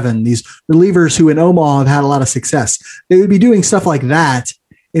Grant Gavin, these relievers who in Omaha have had a lot of success. They would be doing stuff like that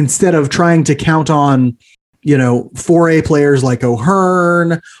instead of trying to count on, you know, 4A players like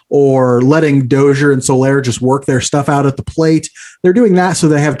O'Hearn or letting Dozier and Soler just work their stuff out at the plate. They're doing that so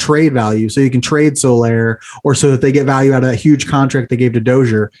they have trade value, so you can trade Soler, or so that they get value out of that huge contract they gave to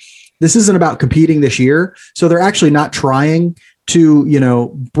Dozier. This isn't about competing this year, so they're actually not trying to, you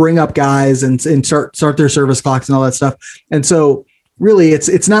know, bring up guys and start their service clocks and all that stuff. And so really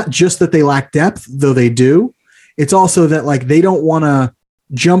it's not just that they lack depth, though they do. It's also that like they don't want to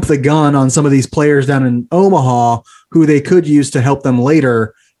jump the gun on some of these players down in Omaha who they could use to help them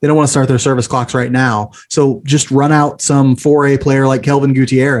later. They don't want to start their service clocks right now. So just run out some 4A player like Kelvin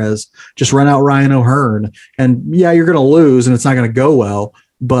Gutierrez, just run out Ryan O'Hearn. And yeah, you're going to lose and it's not going to go well,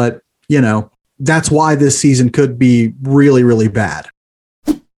 but you know, that's why this season could be really, really bad.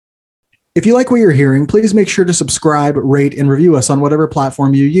 If you like what you're hearing, please make sure to subscribe, rate, and review us on whatever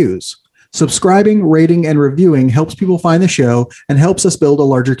platform you use. Subscribing, rating, and reviewing helps people find the show and helps us build a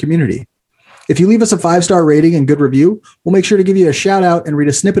larger community. If you leave us a 5-star rating and good review, we'll make sure to give you a shout out and read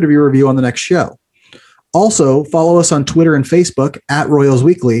a snippet of your review on the next show. Also, follow us on Twitter and Facebook at Royals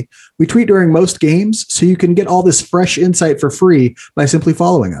Weekly. We tweet during most games, so you can get all this fresh insight for free by simply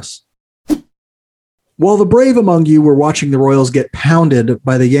following us. While the brave among you were watching the Royals get pounded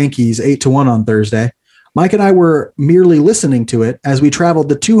by the Yankees 8-1 on Thursday, Mike and I were merely listening to it as we traveled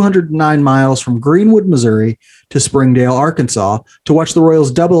the 209 miles from Greenwood, Missouri to Springdale, Arkansas to watch the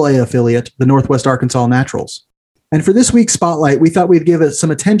Royals' AA affiliate, the Northwest Arkansas Naturals. And for this week's Spotlight, we thought we'd give it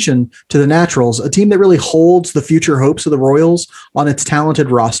some attention to the Naturals, a team that really holds the future hopes of the Royals on its talented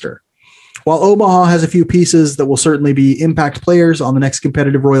roster. While Omaha has a few pieces that will certainly be impact players on the next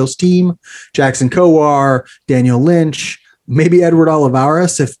competitive Royals team, Jackson Kowar, Daniel Lynch, maybe Edward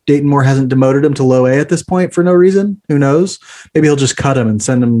Olivares, if Dayton Moore hasn't demoted him to low A at this point for no reason. Who knows? Maybe he'll just cut him and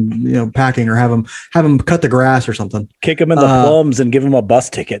send him, you know, packing, or have him cut the grass or something. Kick him in the plums and give him a bus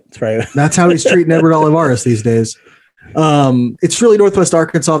ticket. That's right. That's how he's treating Edward Olivares these days. It's really Northwest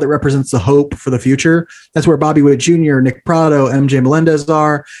Arkansas that represents the hope for the future. That's where Bobby Witt Jr., Nick Prado, MJ Melendez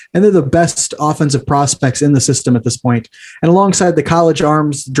are, and they're the best offensive prospects in the system at this point. And alongside the college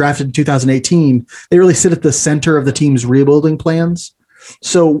arms drafted in 2018, they really sit at the center of the team's rebuilding plans.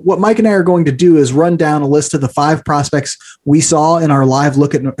 So what Mike and I are going to do is run down a list of the 5 prospects we saw in our live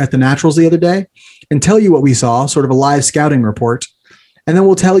look at the Naturals the other day and tell you what we saw, sort of a live scouting report. And then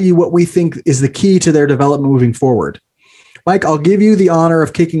we'll tell you what we think is the key to their development moving forward. Mike, I'll give you the honor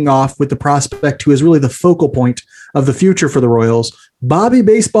of kicking off with the prospect who is really the focal point of the future for the Royals, Bobby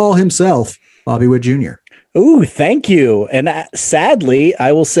Baseball himself, Bobby Witt Jr. Ooh, thank you. And sadly,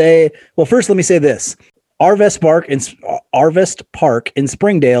 I will say, well, first, let me say this. Arvest Park in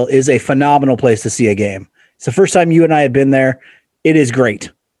Springdale is a phenomenal place to see a game. It's the first time you and I had been there. It is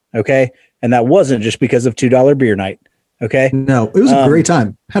great. Okay. And that wasn't just because of $2 beer night. Okay. No, it was a great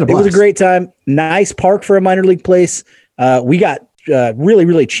time. Had a blast. It was a great time. Nice park for a minor league place. We got really,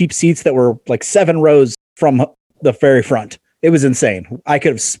 really cheap seats that were like 7 rows from the very front. It was insane. I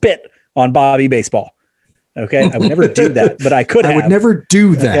could have spit on Bobby Baseball. Okay. I would never do that, but I could have. I would never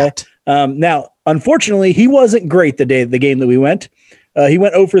do that. Okay? Now, unfortunately, he wasn't great the game that we went. He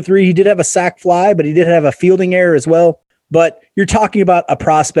went 0 for 3. He did have a sac fly, but he did have a fielding error as well. But you're talking about a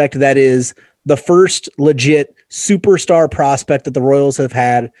prospect that is the first legit superstar prospect that the Royals have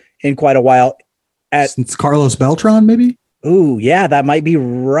had in quite a while. Since Carlos Beltran, maybe? Ooh, yeah, that might be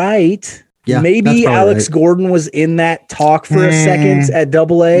right. Yeah, maybe Alex Gordon was in that talk for a second at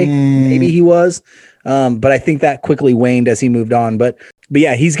AA. Maybe he was. But I think that quickly waned as he moved on. But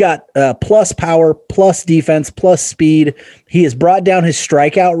yeah, he's got plus power, plus defense, plus speed. He has brought down his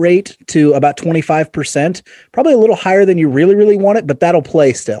strikeout rate to about 25%, probably a little higher than you really, really want it, but that'll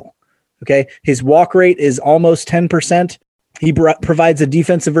play still. Okay. His walk rate is almost 10%. He provides a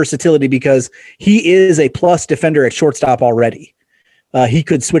defensive versatility because he is a plus defender at shortstop already. He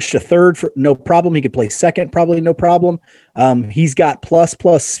could switch to third for no problem. He could play second, probably no problem. He's got plus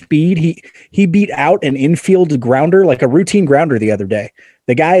speed. He beat out an infield grounder, like a routine grounder the other day.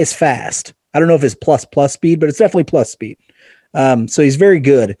 The guy is fast. I don't know if it's plus speed, but it's definitely plus speed. So he's very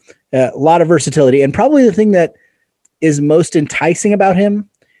good. A lot of versatility. And probably the thing that is most enticing about him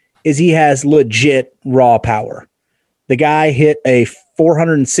is he has legit raw power. The guy hit a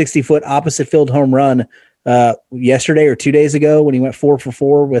 460-foot opposite field home run yesterday or 2 days ago when he went 4 for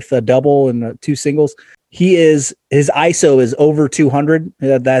 4 with a double and 2 singles. His ISO is over 200.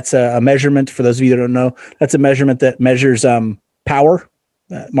 That's a measurement for those of you that don't know. That's a measurement that measures power.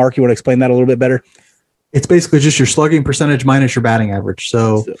 Mark, you want to explain that a little bit better? It's basically just your slugging percentage minus your batting average.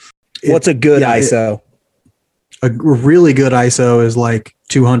 So what's a good ISO? A really good ISO is like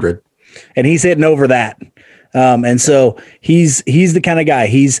 200. And he's hitting over that. And so he's the kind of guy.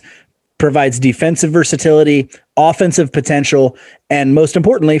 He's provides defensive versatility, offensive potential, and most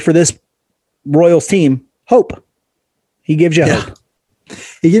importantly for this Royals team, hope. He gives you hope.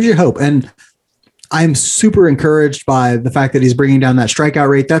 He gives you hope. And I'm super encouraged by the fact that he's bringing down that strikeout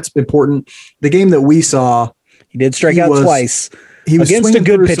rate. That's important. The game that we saw, he did strike out twice. He was against a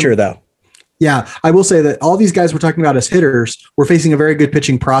good pitcher, though. Yeah, I will say that all these guys we're talking about as hitters were facing a very good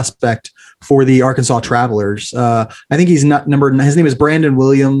pitching prospect for the Arkansas Travelers. I think he's not his name is Brandon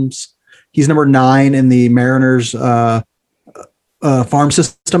Williams. He's number 9 in the Mariners farm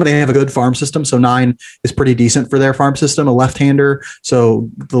system. They have a good farm system, so 9 is pretty decent for their farm system. A left-hander, so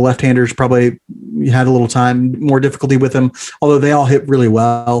the left-handers probably had a little more difficulty with him, although they all hit really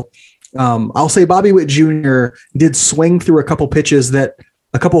well. I'll say Bobby Witt Jr. did swing through a couple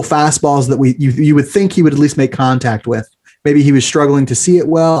fastballs that you would think he would at least make contact with. Maybe he was struggling to see it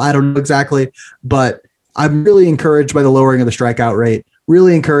well. I don't know exactly, but I'm really encouraged by the lowering of the strikeout rate,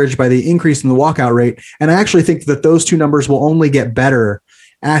 really encouraged by the increase in the walkout rate. And I actually think that those two numbers will only get better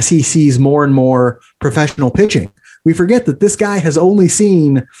as he sees more and more professional pitching. We forget that this guy has only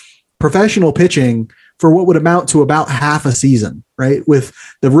seen professional pitching for what would amount to about half a season, right? With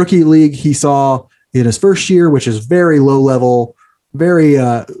the rookie league he saw in his first year, which is very low level, very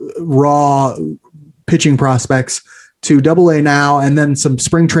raw pitching prospects, to AA now, and then some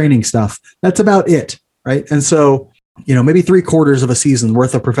spring training stuff. That's about it, right? And so, maybe 3/4 of a season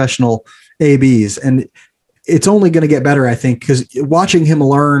worth of professional ABs. And it's only going to get better, I think, because watching him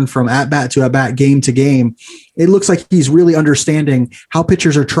learn from at-bat to at-bat, game to game, it looks like he's really understanding how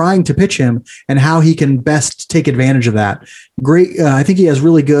pitchers are trying to pitch him and how he can best take advantage of that. Great. I think he has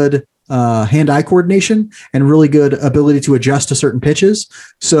really good hand-eye coordination and really good ability to adjust to certain pitches.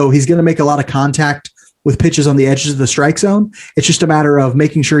 So he's going to make a lot of contact with pitches on the edges of the strike zone. It's just a matter of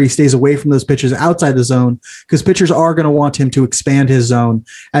making sure he stays away from those pitches outside the zone, because pitchers are going to want him to expand his zone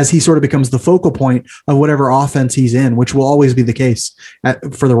as he sort of becomes the focal point of whatever offense he's in, which will always be the case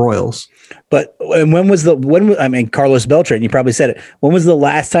for the Royals. But Carlos Beltran, you probably said it. When was the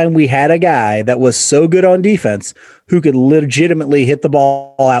last time we had a guy that was so good on defense who could legitimately hit the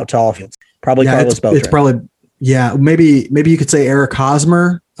ball out to offense? Probably Carlos Beltran. Yeah, maybe you could say Eric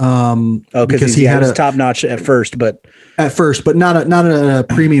Hosmer. Because he was top notch at first, but not a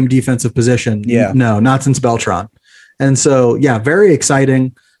premium defensive position. Yeah, no, not since Beltran. And so, yeah, very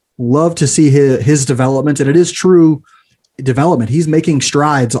exciting. Love to see his development, and it is true development. He's making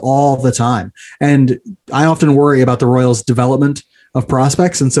strides all the time, and I often worry about the Royals' development of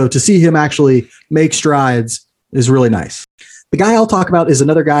prospects, and so to see him actually make strides is really nice. The guy I'll talk about is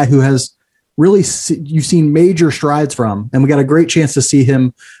another guy who has really you've seen major strides from, and we got a great chance to see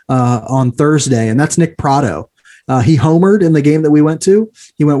him on Thursday, and that's Nick Pratto. He homered in the game that we went to.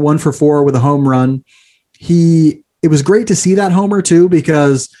 He went 1 for 4 with a home run. It was great to see that homer too,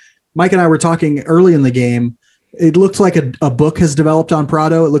 because Mike and I were talking early in the game. It looks like a book has developed on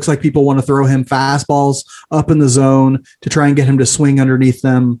Pratto. It looks like people want to throw him fastballs up in the zone to try and get him to swing underneath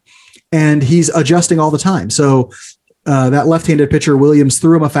them. And he's adjusting all the time. So that left-handed pitcher, Williams,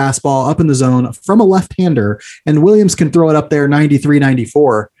 threw him a fastball up in the zone from a left-hander, and Williams can throw it up there 93,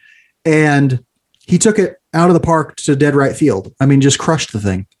 94. And he took it out of the park to dead right field. I mean, just crushed the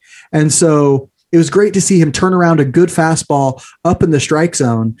thing. And so it was great to see him turn around a good fastball up in the strike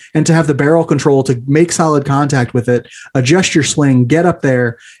zone and to have the barrel control to make solid contact with it, adjust your swing, get up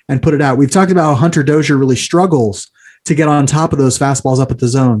there and put it out. We've talked about how Hunter Dozier really struggles to get on top of those fastballs up at the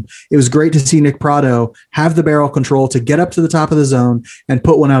zone. It was great to see Nick Pratto have the barrel control to get up to the top of the zone and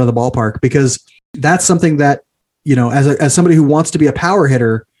put one out of the ballpark, because that's something that, you know, as somebody who wants to be a power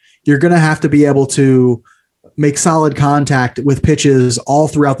hitter, you're going to have to be able to make solid contact with pitches all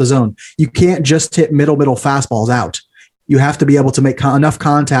throughout the zone. You can't just hit middle fastballs out. You have to be able to make enough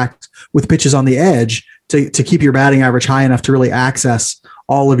contact with pitches on the edge to keep your batting average high enough to really access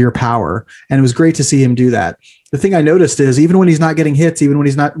all of your power. And it was great to see him do that. The thing I noticed is even when he's not getting hits, even when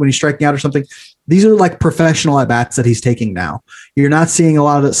he's striking out or something, these are like professional at bats that he's taking now. You're not seeing a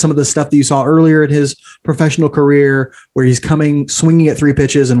lot of some of the stuff that you saw earlier in his professional career where he's swinging at 3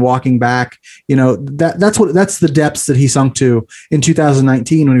 pitches and walking back. You know, that's the depths that he sunk to in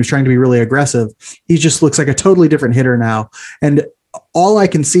 2019 when he was trying to be really aggressive. He just looks like a totally different hitter now. And all I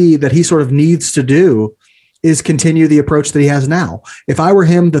can see that he sort of needs to do is continue the approach that he has now. If I were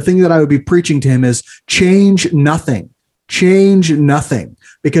him, the thing that I would be preaching to him is change nothing,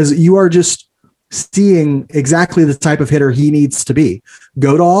 because you are just seeing exactly the type of hitter he needs to be.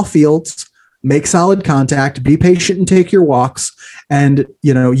 Go to all fields, make solid contact, be patient and take your walks, and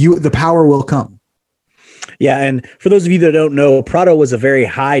the power will come. Yeah, and for those of you that don't know, Pratto was a very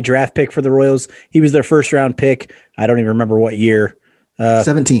high draft pick for the Royals. He was their first round pick. I don't even remember what year.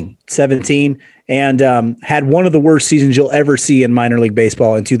 17, and had one of the worst seasons you'll ever see in minor league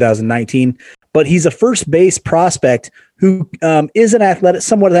baseball in 2019. But he's a first base prospect who is an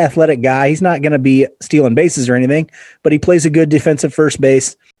somewhat athletic guy. He's not going to be stealing bases or anything, but he plays a good defensive first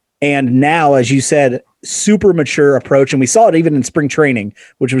base. And now, as you said, super mature approach. And we saw it even in spring training,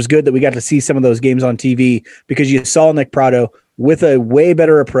 which was good that we got to see some of those games on TV, because you saw Nick Pratto with a way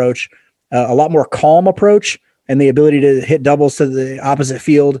better approach, a lot more calm approach, and the ability to hit doubles to the opposite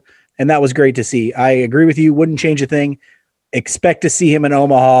field. And that was great to see. I agree with you. Wouldn't change a thing. Expect to see him in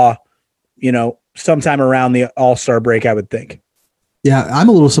Omaha, sometime around the All-Star break, I would think. Yeah, I'm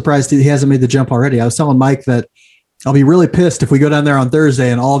a little surprised he hasn't made the jump already. I was telling Mike that I'll be really pissed if we go down there on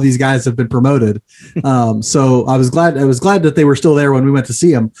Thursday and all these guys have been promoted. So I was glad that they were still there when we went to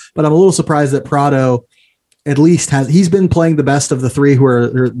see him, but I'm a little surprised that Pratto at least he's been playing the best of the 3 who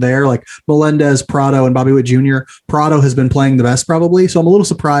are there, like Melendez, Pratto, and Bobby Witt Jr. Pratto has been playing the best probably. So I'm a little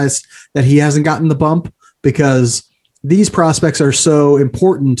surprised that he hasn't gotten the bump, because these prospects are so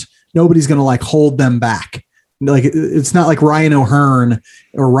important. Nobody's going to hold them back. Like, it's not like Ryan O'Hearn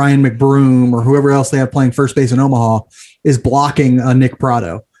or Ryan McBroom or whoever else they have playing first base in Omaha is blocking a Nick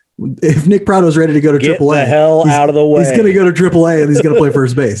Pratto. If Nick Pratto is ready to go to Get AAA, the hell out of the way. He's going to go to AAA and he's going to play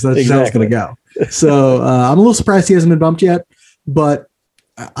first base. That's exactly how it's going to go. So I'm a little surprised he hasn't been bumped yet, but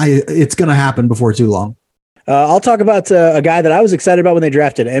it's going to happen before too long. I'll talk about a guy that I was excited about when they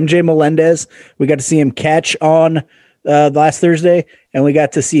drafted, MJ Melendez. We got to see him catch on last Thursday, and we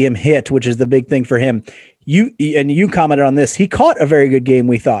got to see him hit, which is the big thing for him. You commented on this. He caught a very good game,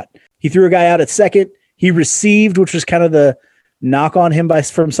 we thought. He threw a guy out at second. He received, which was kind of the knock on him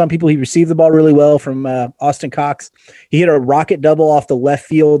from some people. He received the ball really well from Austin Cox. He hit a rocket double off the left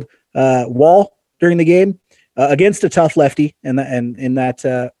field wall during the game against a tough lefty, and in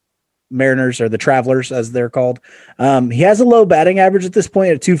that Mariners, or the Travelers as they're called. He has a low batting average at this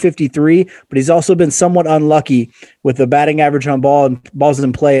point at 253, but he's also been somewhat unlucky with the batting average on balls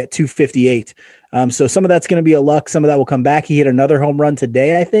in play at 258. So some of that's going to be a luck. Some of that will come back. He hit another home run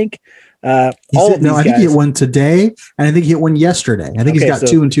today, I think. All of these I think he hit one today, and I think he hit one yesterday. I think he's got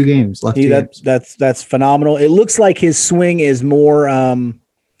 2 in 2 games left. That's phenomenal. It looks like his swing is more.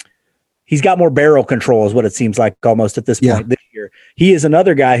 He's got more barrel control, is what it seems like almost at this point this year. He is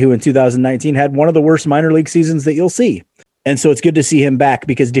another guy who in 2019 had one of the worst minor league seasons that you'll see. And so it's good to see him back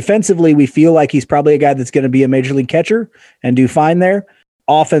because defensively, we feel like he's probably a guy that's going to be a major league catcher and do fine there.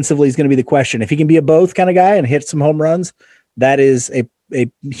 Offensively is going to be the question. If he can be a both kind of guy and hit some home runs, that is a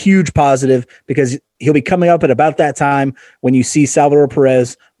huge positive because he'll be coming up at about that time when you see Salvador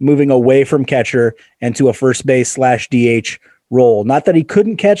Perez moving away from catcher and to a first base / DH role. Not that he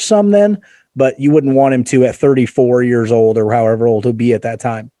couldn't catch some then, but you wouldn't want him to at 34 years old or however old he'll be at that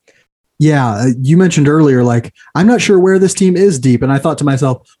time. Yeah, you mentioned earlier, like, I'm not sure where this team is deep. And I thought to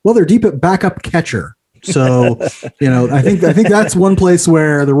myself, well, they're deep at backup catcher. So, I think that's one place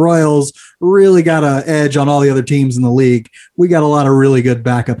where the Royals really got an edge on all the other teams in the league. We got a lot of really good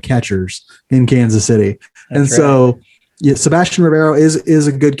backup catchers in Kansas City. So Sebastian Rivero is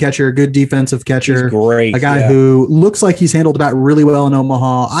a good catcher, a good defensive catcher. He's great. A guy who looks like he's handled the bat really well in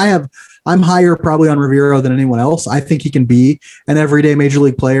Omaha. I'm higher probably on Rivero than anyone else. I think he can be an everyday major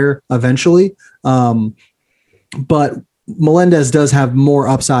league player eventually. But Melendez does have more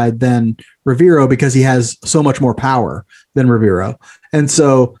upside than Rivero because he has so much more power than Rivero. And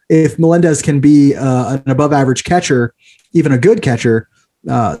so if Melendez can be an above average catcher, even a good catcher,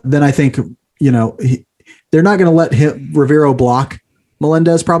 then I think, they're not going to let Rivero block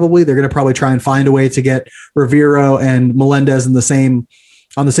Melendez. Probably they're going to probably try and find a way to get Rivero and Melendez on the same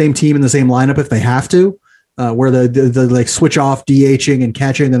team in the same lineup if they have to, where the like switch off DHing and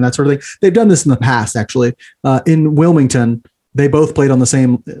catching and that sort of thing. They've done this in the past, actually. In Wilmington, they both played on the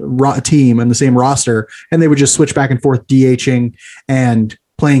same team and the same roster, and they would just switch back and forth DHing and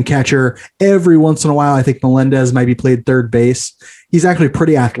playing catcher. Every once in a while, I think Melendez might be played third base. He's actually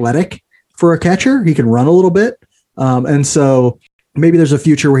pretty athletic for a catcher. He can run a little bit. And so maybe there's a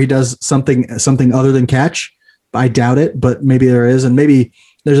future where he does something other than catch. I doubt it, but maybe there is. And maybe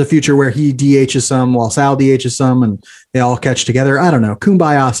there's a future where he DHs some while Sal DHs some and they all catch together. I don't know.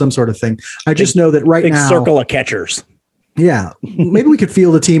 Kumbaya, some sort of thing. I just know that right now. Big circle of catchers. Yeah. Maybe we could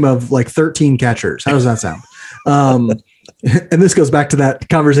field a team of like 13 catchers. How does that sound? And this goes back to that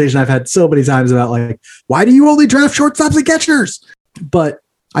conversation I've had so many times about like, why do you only draft shortstops and catchers? But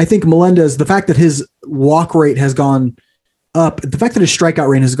I think Melendez, the fact that his walk rate has gone up, the fact that his strikeout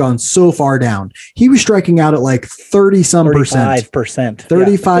rate has gone so far down, he was striking out at like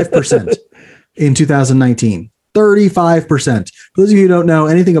 35% in 2019. 35%. For those of you who don't know,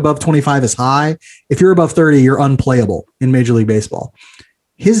 anything above 25 is high. If you're above 30, you're unplayable in Major League Baseball.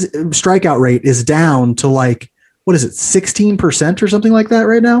 His strikeout rate is down to like, what is it, 16% or something like that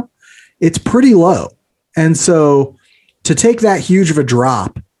right now? It's pretty low. And so to take that huge of a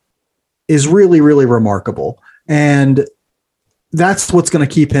drop is really, really remarkable. And that's what's going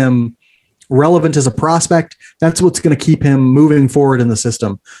to keep him relevant as a prospect. That's what's going to keep him moving forward in the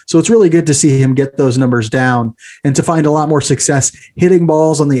system. So it's really good to see him get those numbers down and to find a lot more success hitting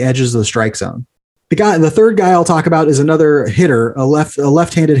balls on the edges of the strike zone. The third guy I'll talk about is another hitter, a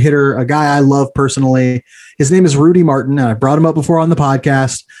left-handed hitter, a guy I love personally. His name is Rudy Martin. And I brought him up before on the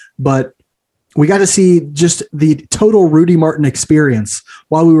podcast, but we got to see just the total Rudy Martin experience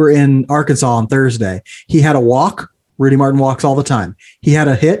while we were in Arkansas on Thursday. He had a walk. Rudy Martin walks all the time. He had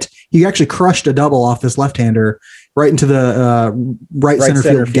a hit. He actually crushed a double off this left-hander right into the right center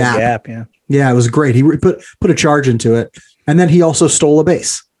field gap. Yeah, it was great. He put a charge into it. And then he also stole a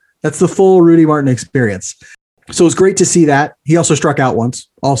base. That's the full Rudy Martin experience. So it was great to see that. He also struck out once,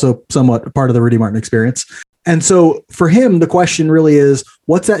 also somewhat part of the Rudy Martin experience. And so for him, the question really is,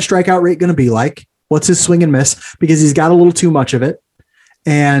 what's that strikeout rate going to be like? What's his swing and miss? Because he's got a little too much of it.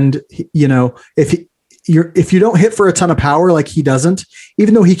 And, if you don't hit for a ton of power like he doesn't,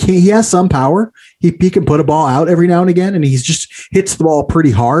 even though he has some power, he can put a ball out every now and again, and he's just hits the ball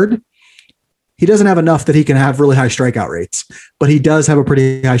pretty hard. He doesn't have enough that he can have really high strikeout rates, but he does have a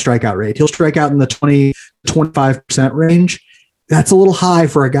pretty high strikeout rate. He'll strike out in the 20-25% range. That's a little high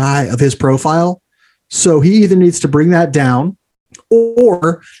for a guy of his profile. So he either needs to bring that down,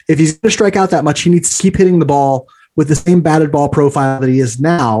 or if he's going to strike out that much, he needs to keep hitting the ball with the same batted ball profile that he is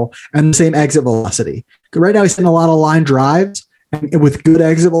now and the same exit velocity. Right now he's hitting a lot of line drives and with good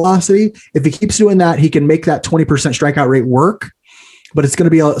exit velocity. If he keeps doing that, he can make that 20% strikeout rate work. But it's going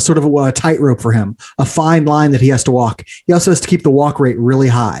to be a sort of a tightrope for him, a fine line that he has to walk. He also has to keep the walk rate really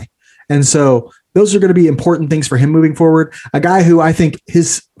high. And so those are going to be important things for him moving forward. A guy who I think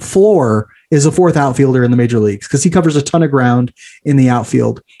his floor is a fourth outfielder in the major leagues because he covers a ton of ground in the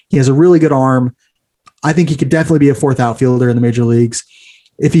outfield. He has a really good arm. I think he could definitely be a fourth outfielder in the major leagues.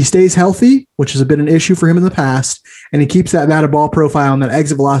 If he stays healthy, which has been an issue for him in the past, and he keeps that batted ball profile and that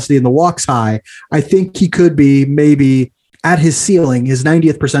exit velocity and the walks high, I think he could be maybe at his ceiling, his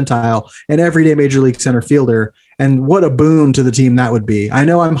 90th percentile, an everyday major league center fielder. And what a boon to the team that would be. I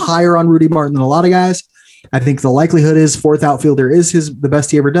know I'm higher on Rudy Martin than a lot of guys. I think the likelihood is fourth outfielder is the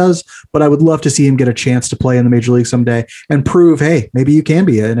best he ever does, but I would love to see him get a chance to play in the major league someday and prove, hey, maybe you can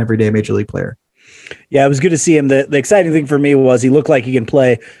be an everyday major league player. Yeah, it was good to see him. The exciting thing for me was he looked like he can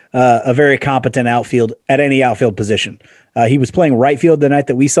play a very competent outfield at any outfield position. He was playing right field the night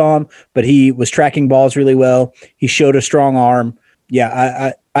that we saw him, but he was tracking balls really well. He showed a strong arm.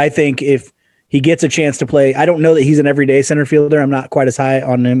 Yeah, I think if he gets a chance to play, I don't know that he's an everyday center fielder. I'm not quite as high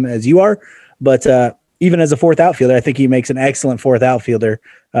on him as you are, but even as a fourth outfielder, I think he makes an excellent fourth outfielder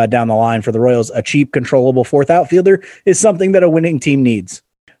down the line for the Royals. A cheap, controllable fourth outfielder is something that a winning team needs.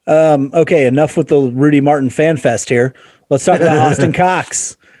 Okay, enough with the Rudy Martin fan fest here. Let's talk about Austin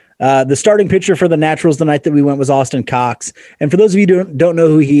Cox. The starting pitcher for the Naturals the night that we went was Austin Cox. And for those of you who don't know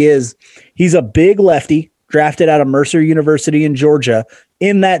who he is, he's a big lefty drafted out of Mercer University in Georgia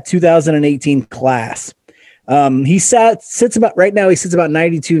in that 2018 class. He sits about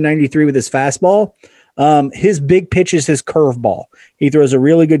 92, 93 with his fastball. His big pitch is his curveball. He throws a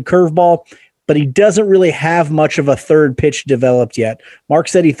really good curveball, but he doesn't really have much of a third pitch developed yet. Mark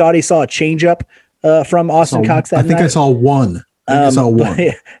said he thought he saw a changeup from Austin Cox that night. I saw one.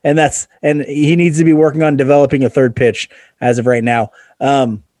 And he needs to be working on developing a third pitch as of right now.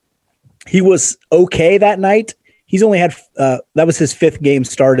 He was okay that night. He's only had that was his fifth game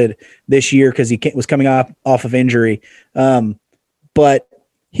started this year because he was coming off of injury. But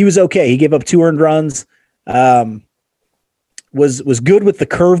he was okay. He gave up 2 earned runs. Was good with the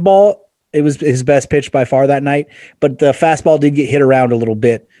curveball. It was his best pitch by far that night, but the fastball did get hit around a little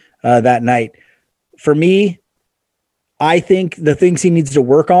bit that night. For me, I think the things he needs to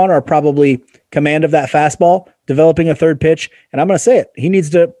work on are probably command of that fastball, developing a third pitch, and I'm going to say it. He needs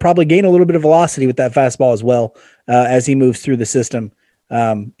to probably gain a little bit of velocity with that fastball as well as he moves through the system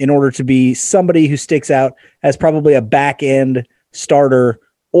in order to be somebody who sticks out as probably a back-end starter,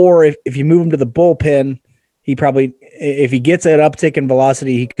 or if you move him to the bullpen, he probably, if he gets an uptick in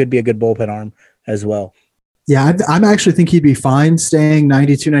velocity, he could be a good bullpen arm as well. Yeah, I actually think he'd be fine staying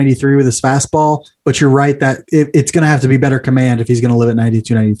 92, 93 with his fastball, but you're right that it's going to have to be better command if he's going to live at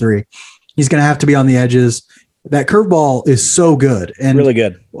 92, 93. He's going to have to be on the edges. That curveball is so good. And really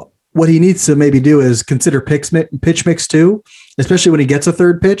good. What he needs to maybe do is consider pitch mix too, especially when he gets a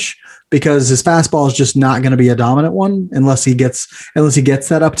third pitch, because his fastball is just not going to be a dominant one unless he gets that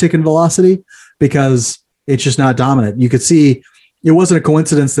uptick in velocity, because it's just not dominant. You could see it wasn't a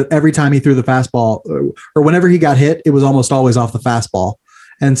coincidence that every time he threw the fastball or whenever he got hit, it was almost always off the fastball.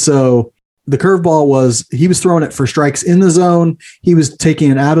 And so the curveball he was throwing it for strikes in the zone. He was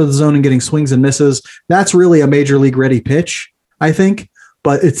taking it out of the zone and getting swings and misses. That's really a major league ready pitch, I think,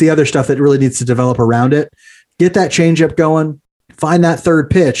 but it's the other stuff that really needs to develop around it. Get that changeup going, find that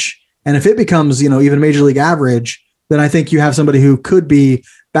third pitch. And if it becomes, even major league average, then I think you have somebody who could be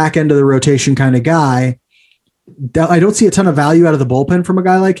back end of the rotation kind of guy. I don't see a ton of value out of the bullpen from a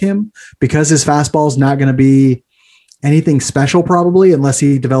guy like him because his fastball is not going to be anything special probably unless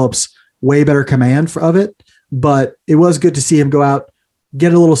he develops way better command of it. But it was good to see him go out,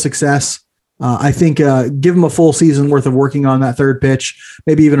 get a little success. I think give him a full season worth of working on that third pitch,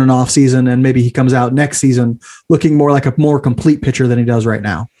 maybe even an off season, and maybe he comes out next season looking more like a more complete pitcher than he does right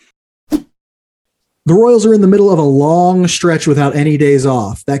now. The Royals are in the middle of a long stretch without any days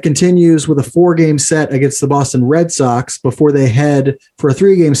off. That continues with a 4-game set against the Boston Red Sox before they head for a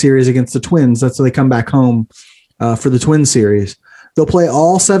 3-game series against the Twins. That's so they come back home for the Twins series. They'll play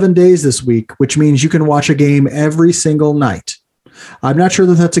all 7 days this week, which means you can watch a game every single night. I'm not sure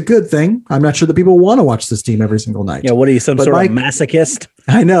that that's a good thing. I'm not sure that people want to watch this team every single night. Yeah, what are you, some sort of masochist?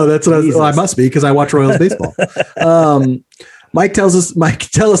 I know, that's what I must be because I watch Royals baseball. Mike, tell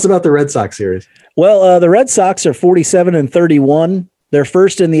us about the Red Sox series. Well, the Red Sox are 47-31. They're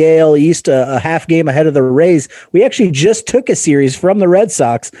first in the AL East, a half game ahead of the Rays. We actually just took a series from the Red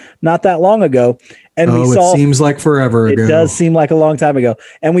Sox not that long ago. And it seems like forever ago. It does seem like a long time ago.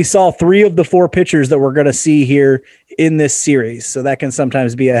 And we saw 3 of the 4 pitchers that we're going to see here in this series. So that can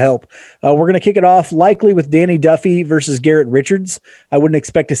sometimes be a help. We're going to kick it off likely with Danny Duffy versus Garrett Richards. I wouldn't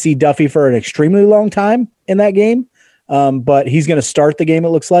expect to see Duffy for an extremely long time in that game. But he's going to start the game, it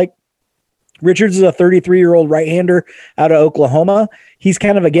looks like. Richards is a 33-year-old right-hander out of Oklahoma. He's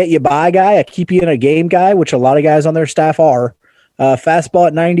kind of a get-you-by guy, a keep-you-in-a-game guy, which a lot of guys on their staff are. Fastball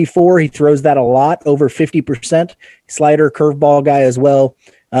at 94. He throws that a lot, over 50%. Slider, curveball guy as well.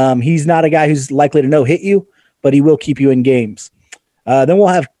 He's not a guy who's likely to no-hit you, but he will keep you in games.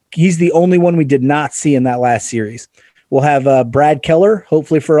 Then he's the only one we did not see in that last series. We'll have Brad Keller,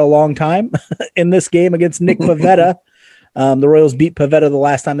 hopefully for a long time, in this game against Nick Pivetta. The Royals beat Pivetta the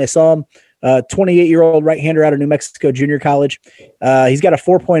last time they saw him. 28-year-old right-hander out of New Mexico Junior College. He's got a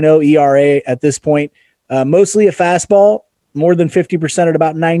 4.0 ERA at this point. Mostly a fastball, more than 50% at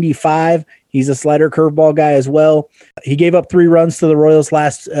about 95. He's a slider curveball guy as well. He gave up 3 runs to the Royals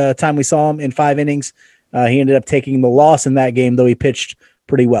last time we saw him in 5 innings. He ended up taking the loss in that game, though he pitched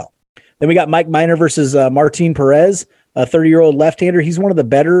pretty well. Then we got Mike Minor versus Martin Perez, a 30-year-old left-hander. He's one of the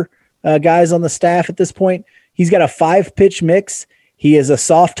better guys on the staff at this point. He's got a 5-pitch mix. He is a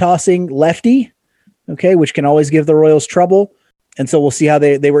soft-tossing lefty, okay, which can always give the Royals trouble. And so we'll see how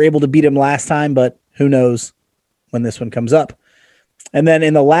they were able to beat him last time, but who knows when this one comes up. And then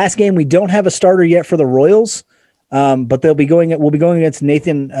in the last game, we don't have a starter yet for the Royals, but we'll be going against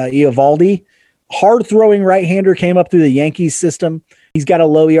Nathan Eovaldi. Hard-throwing right-hander, came up through the Yankees system. He's got a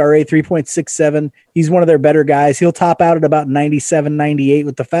low ERA, 3.67. He's one of their better guys. He'll top out at about 97, 98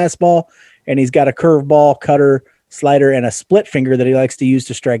 with the fastball, and he's got a curveball, cutter, slider, and a split finger that he likes to use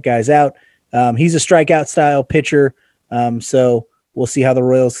to strike guys out. He's a strikeout-style pitcher, so we'll see how the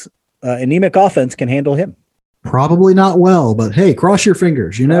Royals' anemic offense can handle him. Probably not well, but hey, cross your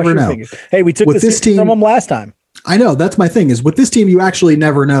fingers. You never know. Hey, we took this team from them last time. I know. That's my thing, is with this team, you actually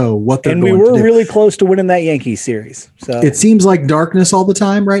never know what they're going to do. And we were really close to winning that Yankees series. So it seems like darkness all the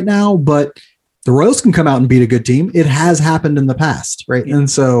time right now, but the Royals can come out and beat a good team. It has happened in the past, right? Yeah. And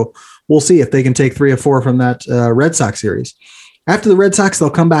so we'll see if they can take 3 or 4 from that Red Sox series. After the Red Sox,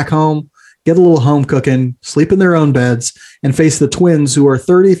 they'll come back home, get a little home cooking, sleep in their own beds, and face the Twins, who are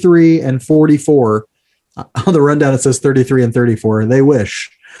 33 and 44. On the rundown, it says 33 and 34. They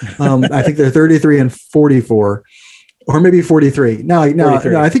wish. I think they're 33 and 44, or maybe 43. No,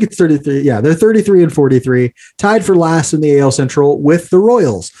 I think it's 33. Yeah, they're 33 and 43, tied for last in the AL Central with the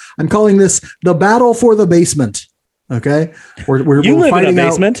Royals. I'm calling this the battle for the basement. Okay, we're live in a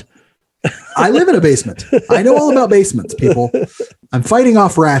basement. I live in a basement. I know all about basements, people. I'm fighting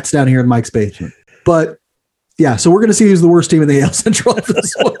off rats down here in Mike's basement. But yeah, so we're going to see who's the worst team in the AL Central for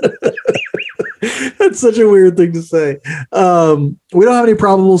this one. That's such a weird thing to say. We don't have any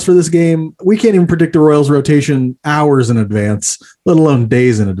probables for this game. We can't even predict the Royals rotation hours in advance, let alone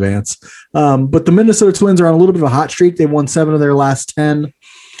days in advance. But the Minnesota Twins are on a little bit of a hot streak. They've won 7 of their last 10.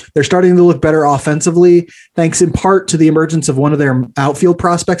 They're starting to look better offensively, thanks in part to the emergence of one of their outfield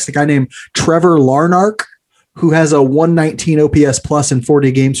prospects, a guy named Trevor Larnach, who has a 119 OPS plus in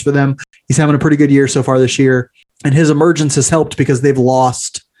 40 games for them. He's having a pretty good year so far this year. And his emergence has helped because they've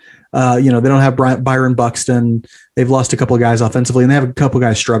lost they don't have Byron Buxton. They've lost a couple of guys offensively, and they have a couple of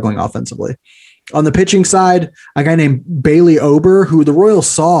guys struggling offensively. On the pitching side, a guy named Bailey Ober, who the Royals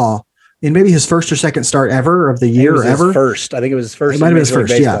saw in maybe his first or second start ever of the year ever. First, I think it was his first. It might have been his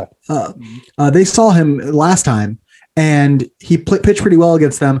first. Yeah. They saw him last time, and he pitched pretty well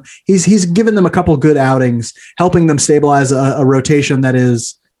against them. He's given them a couple of good outings, helping them stabilize a rotation that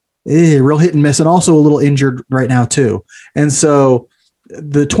is real hit and miss, and also a little injured right now too. And so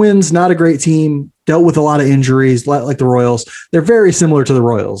the Twins, not a great team, dealt with a lot of injuries like the Royals. They're very similar to the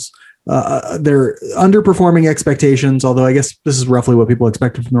Royals. They're underperforming expectations, although I guess this is roughly what people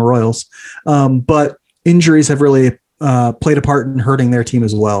expected from the Royals. But injuries have really played a part in hurting their team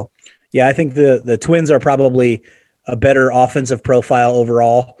as well. Yeah, I think the Twins are probably a better offensive profile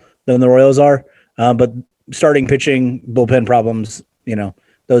overall than the Royals are. But starting pitching, bullpen problems,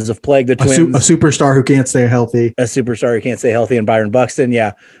 those have plagued the Twins. A superstar who can't stay healthy. And Byron Buxton,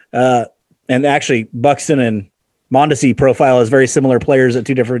 yeah. And actually, Buxton and Mondesi profile as very similar players at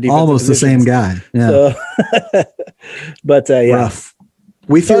 2 different defensive almost positions. The same guy. Yeah. So, but yeah. Rough.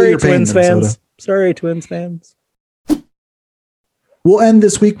 We feel your pain, Twins fans. Sorry, Twins fans. We'll end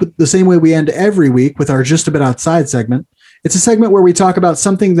this week with the same way we end every week, with our Just a Bit Outside segment. It's a segment where we talk about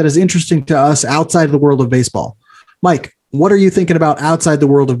something that is interesting to us outside of the world of baseball. Mike, what are you thinking about outside the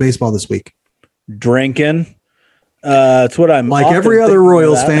world of baseball this week? Drinking. It's what I'm like every other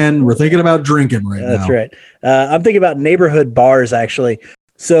Royals fan. We're thinking about drinking right now. That's right. I'm thinking about neighborhood bars, actually.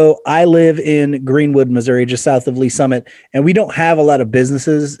 So I live in Greenwood, Missouri, just south of Lee Summit, and we don't have a lot of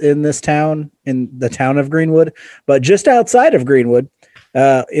businesses in this town, in the town of Greenwood, but just outside of Greenwood,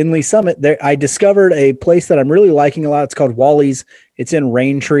 in Lee Summit, I discovered a place that I'm really liking a lot. It's called Wally's. It's in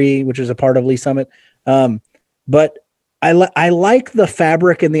Raintree, which is a part of Lee Summit. But I like the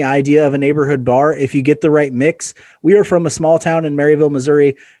fabric and the idea of a neighborhood bar if you get the right mix. We are from a small town in Maryville,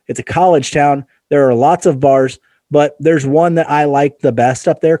 Missouri. It's a college town. There are lots of bars, but there's one that I like the best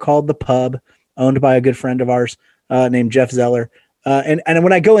up there called The Pub, owned by a good friend of ours named Jeff Zeller. And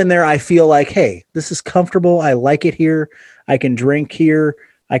when I go in there, I feel like, hey, this is comfortable. I like it here. I can drink here.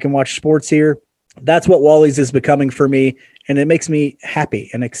 I can watch sports here. That's what Wally's is becoming for me. And it makes me happy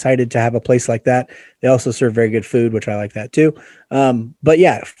and excited to have a place like that. They also serve very good food, which I like that too. But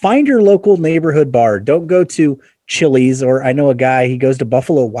yeah, find your local neighborhood bar. Don't go to Chili's, or I know a guy, he goes to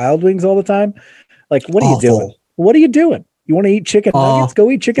Buffalo Wild Wings all the time. Like, what are you doing? What are you doing? You want to eat chicken nuggets? Go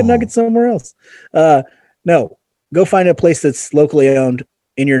eat chicken nuggets somewhere else. No, go find a place that's locally owned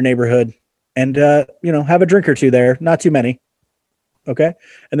in your neighborhood and, have a drink or two there. Not too many. Okay.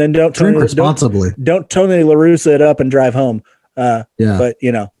 And then don't drink responsibly. Don't Tony La Russa it up and drive home. But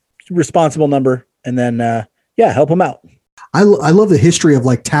responsible number. And then, help them out. I love the history of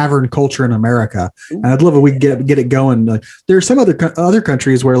like tavern culture in America. And I'd love if we could get it going. Like, there are some other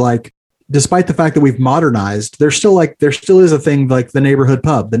countries where, like, despite the fact that we've modernized, there still is a thing like the neighborhood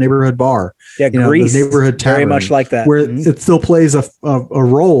pub, the neighborhood bar, Greece, the neighborhood tavern, very much like that, where it still plays a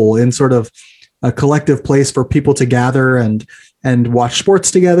role in sort of a collective place for people to gather and watch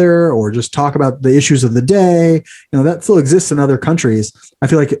sports together, or just talk about the issues of the day. That still exists in other countries. I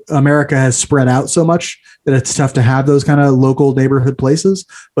feel like America has spread out so much that it's tough to have those kind of local neighborhood places.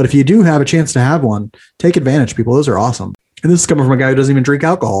 But if you do have a chance to have one, take advantage, people. Those are awesome. And this is coming from a guy who doesn't even drink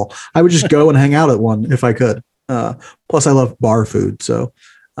alcohol. I would just go and hang out at one if I could. Plus, I love bar food. So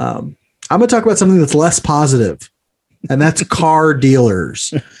I'm going to talk about something that's less positive, and that's car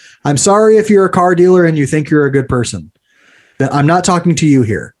dealers. I'm sorry if you're a car dealer and you think you're a good person. I'm not talking to you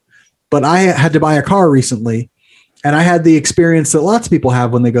here. But I had to buy a car recently, and I had the experience that lots of people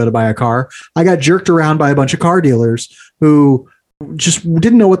have when they go to buy a car. I got jerked around by a bunch of car dealers who just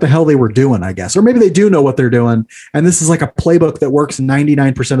didn't know what the hell they were doing, I guess. Or maybe they do know what they're doing, and this is like a playbook that works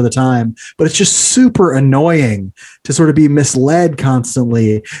 99% of the time, but it's just super annoying to sort of be misled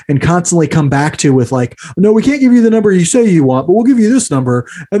constantly and constantly come back to with like, no, we can't give you the number you say you want, but we'll give you this number.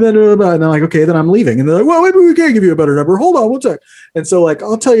 And then they're like, okay, then I'm leaving. And they're like, well, maybe we can't give you a better number. Hold on one sec. And so, like,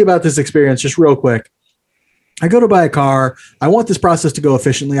 I'll tell you about this experience just real quick. I go to buy a car. I want this process to go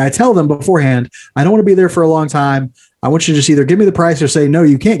efficiently. I tell them beforehand, I don't want to be there for a long time. I want you to just either give me the price or say, no,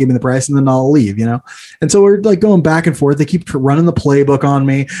 you can't give me the price, and then I'll leave, And so we're like going back and forth. They keep running the playbook on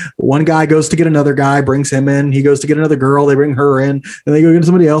me. One guy goes to get another guy, brings him in. He goes to get another girl. They bring her in, and they go get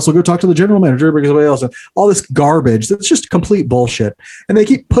somebody else. We'll go talk to the general manager, bring somebody else in. All this garbage. That's just complete bullshit. And they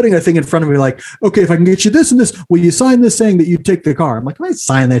keep putting a thing in front of me like, okay, if I can get you this and this, will you sign this saying that you take the car? I'm like, I might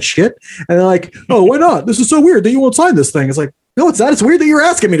sign that shit. And they're like, oh, why not? This is so weird that you won't sign this thing. It's like, no, it's not. It's weird that you're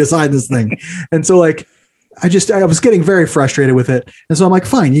asking me to sign this thing. And so, like, I was getting very frustrated with it. And so I'm like,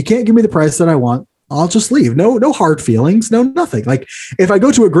 fine, you can't give me the price that I want. I'll just leave. No hard feelings, no nothing. Like, if I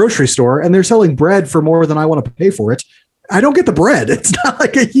go to a grocery store and they're selling bread for more than I want to pay for it, I don't get the bread. It's not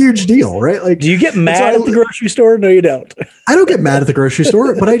like a huge deal, right? Like, do you get mad at the grocery store? No, you don't. I don't get mad at the grocery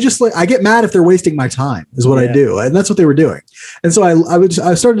store, but I get mad if they're wasting my time is what I do. And that's what they were doing. And so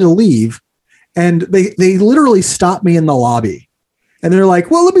I started to leave, and they literally stopped me in the lobby, and they're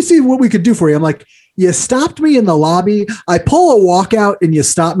like, well, let me see what we could do for you. I'm like, you stopped me in the lobby. I pull a walkout and you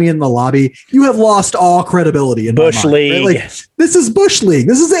stop me in the lobby. You have lost all credibility in Bush League. Right? Like, this is Bush League.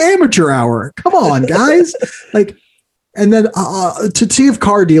 This is amateur hour. Come on, guys. Like, and then to give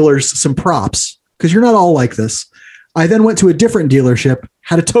car dealers some props, because you're not all like this. I then went to a different dealership,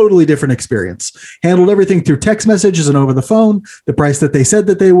 had a totally different experience, handled everything through text messages and over the phone. The price that they said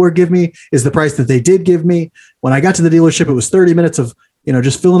that they would give me is the price that they did give me. When I got to the dealership, it was 30 minutes of,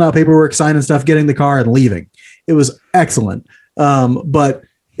 just filling out paperwork, signing stuff, getting the car and leaving. It was excellent. But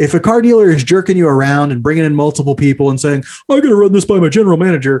if a car dealer is jerking you around and bringing in multiple people and saying, I'm going to run this by my general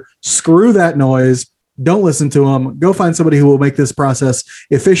manager, screw that noise. Don't listen to them. Go find somebody who will make this process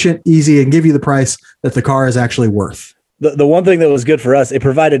efficient, easy, and give you the price that the car is actually worth. The one thing that was good for us, it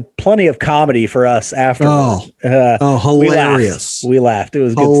provided plenty of comedy for us after. Hilarious. We laughed. It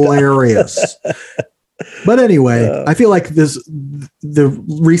was good hilarious. But anyway, I feel like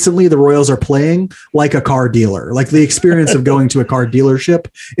recently the Royals are playing like a car dealer. Like, the experience of going to a car dealership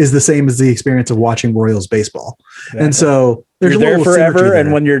is the same as the experience of watching Royals baseball. Yeah. And so you're there forever.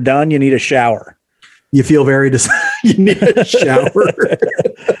 And when you're done, you need a shower. You feel very you need a shower.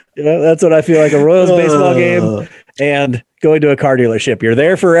 That's what I feel like, a Royals baseball game and going to a car dealership. You're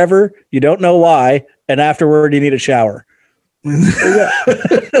there forever. You don't know why. And afterward, you need a shower.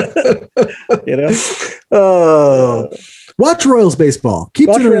 Watch Royals baseball. Keep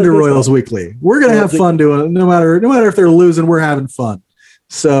tuning into Royals Weekly. We're gonna have fun doing it. No matter if they're losing, we're having fun.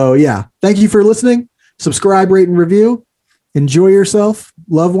 So yeah, thank you for listening. Subscribe, rate, and review. Enjoy yourself.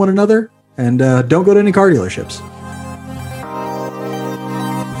 Love one another, and don't go to any car dealerships.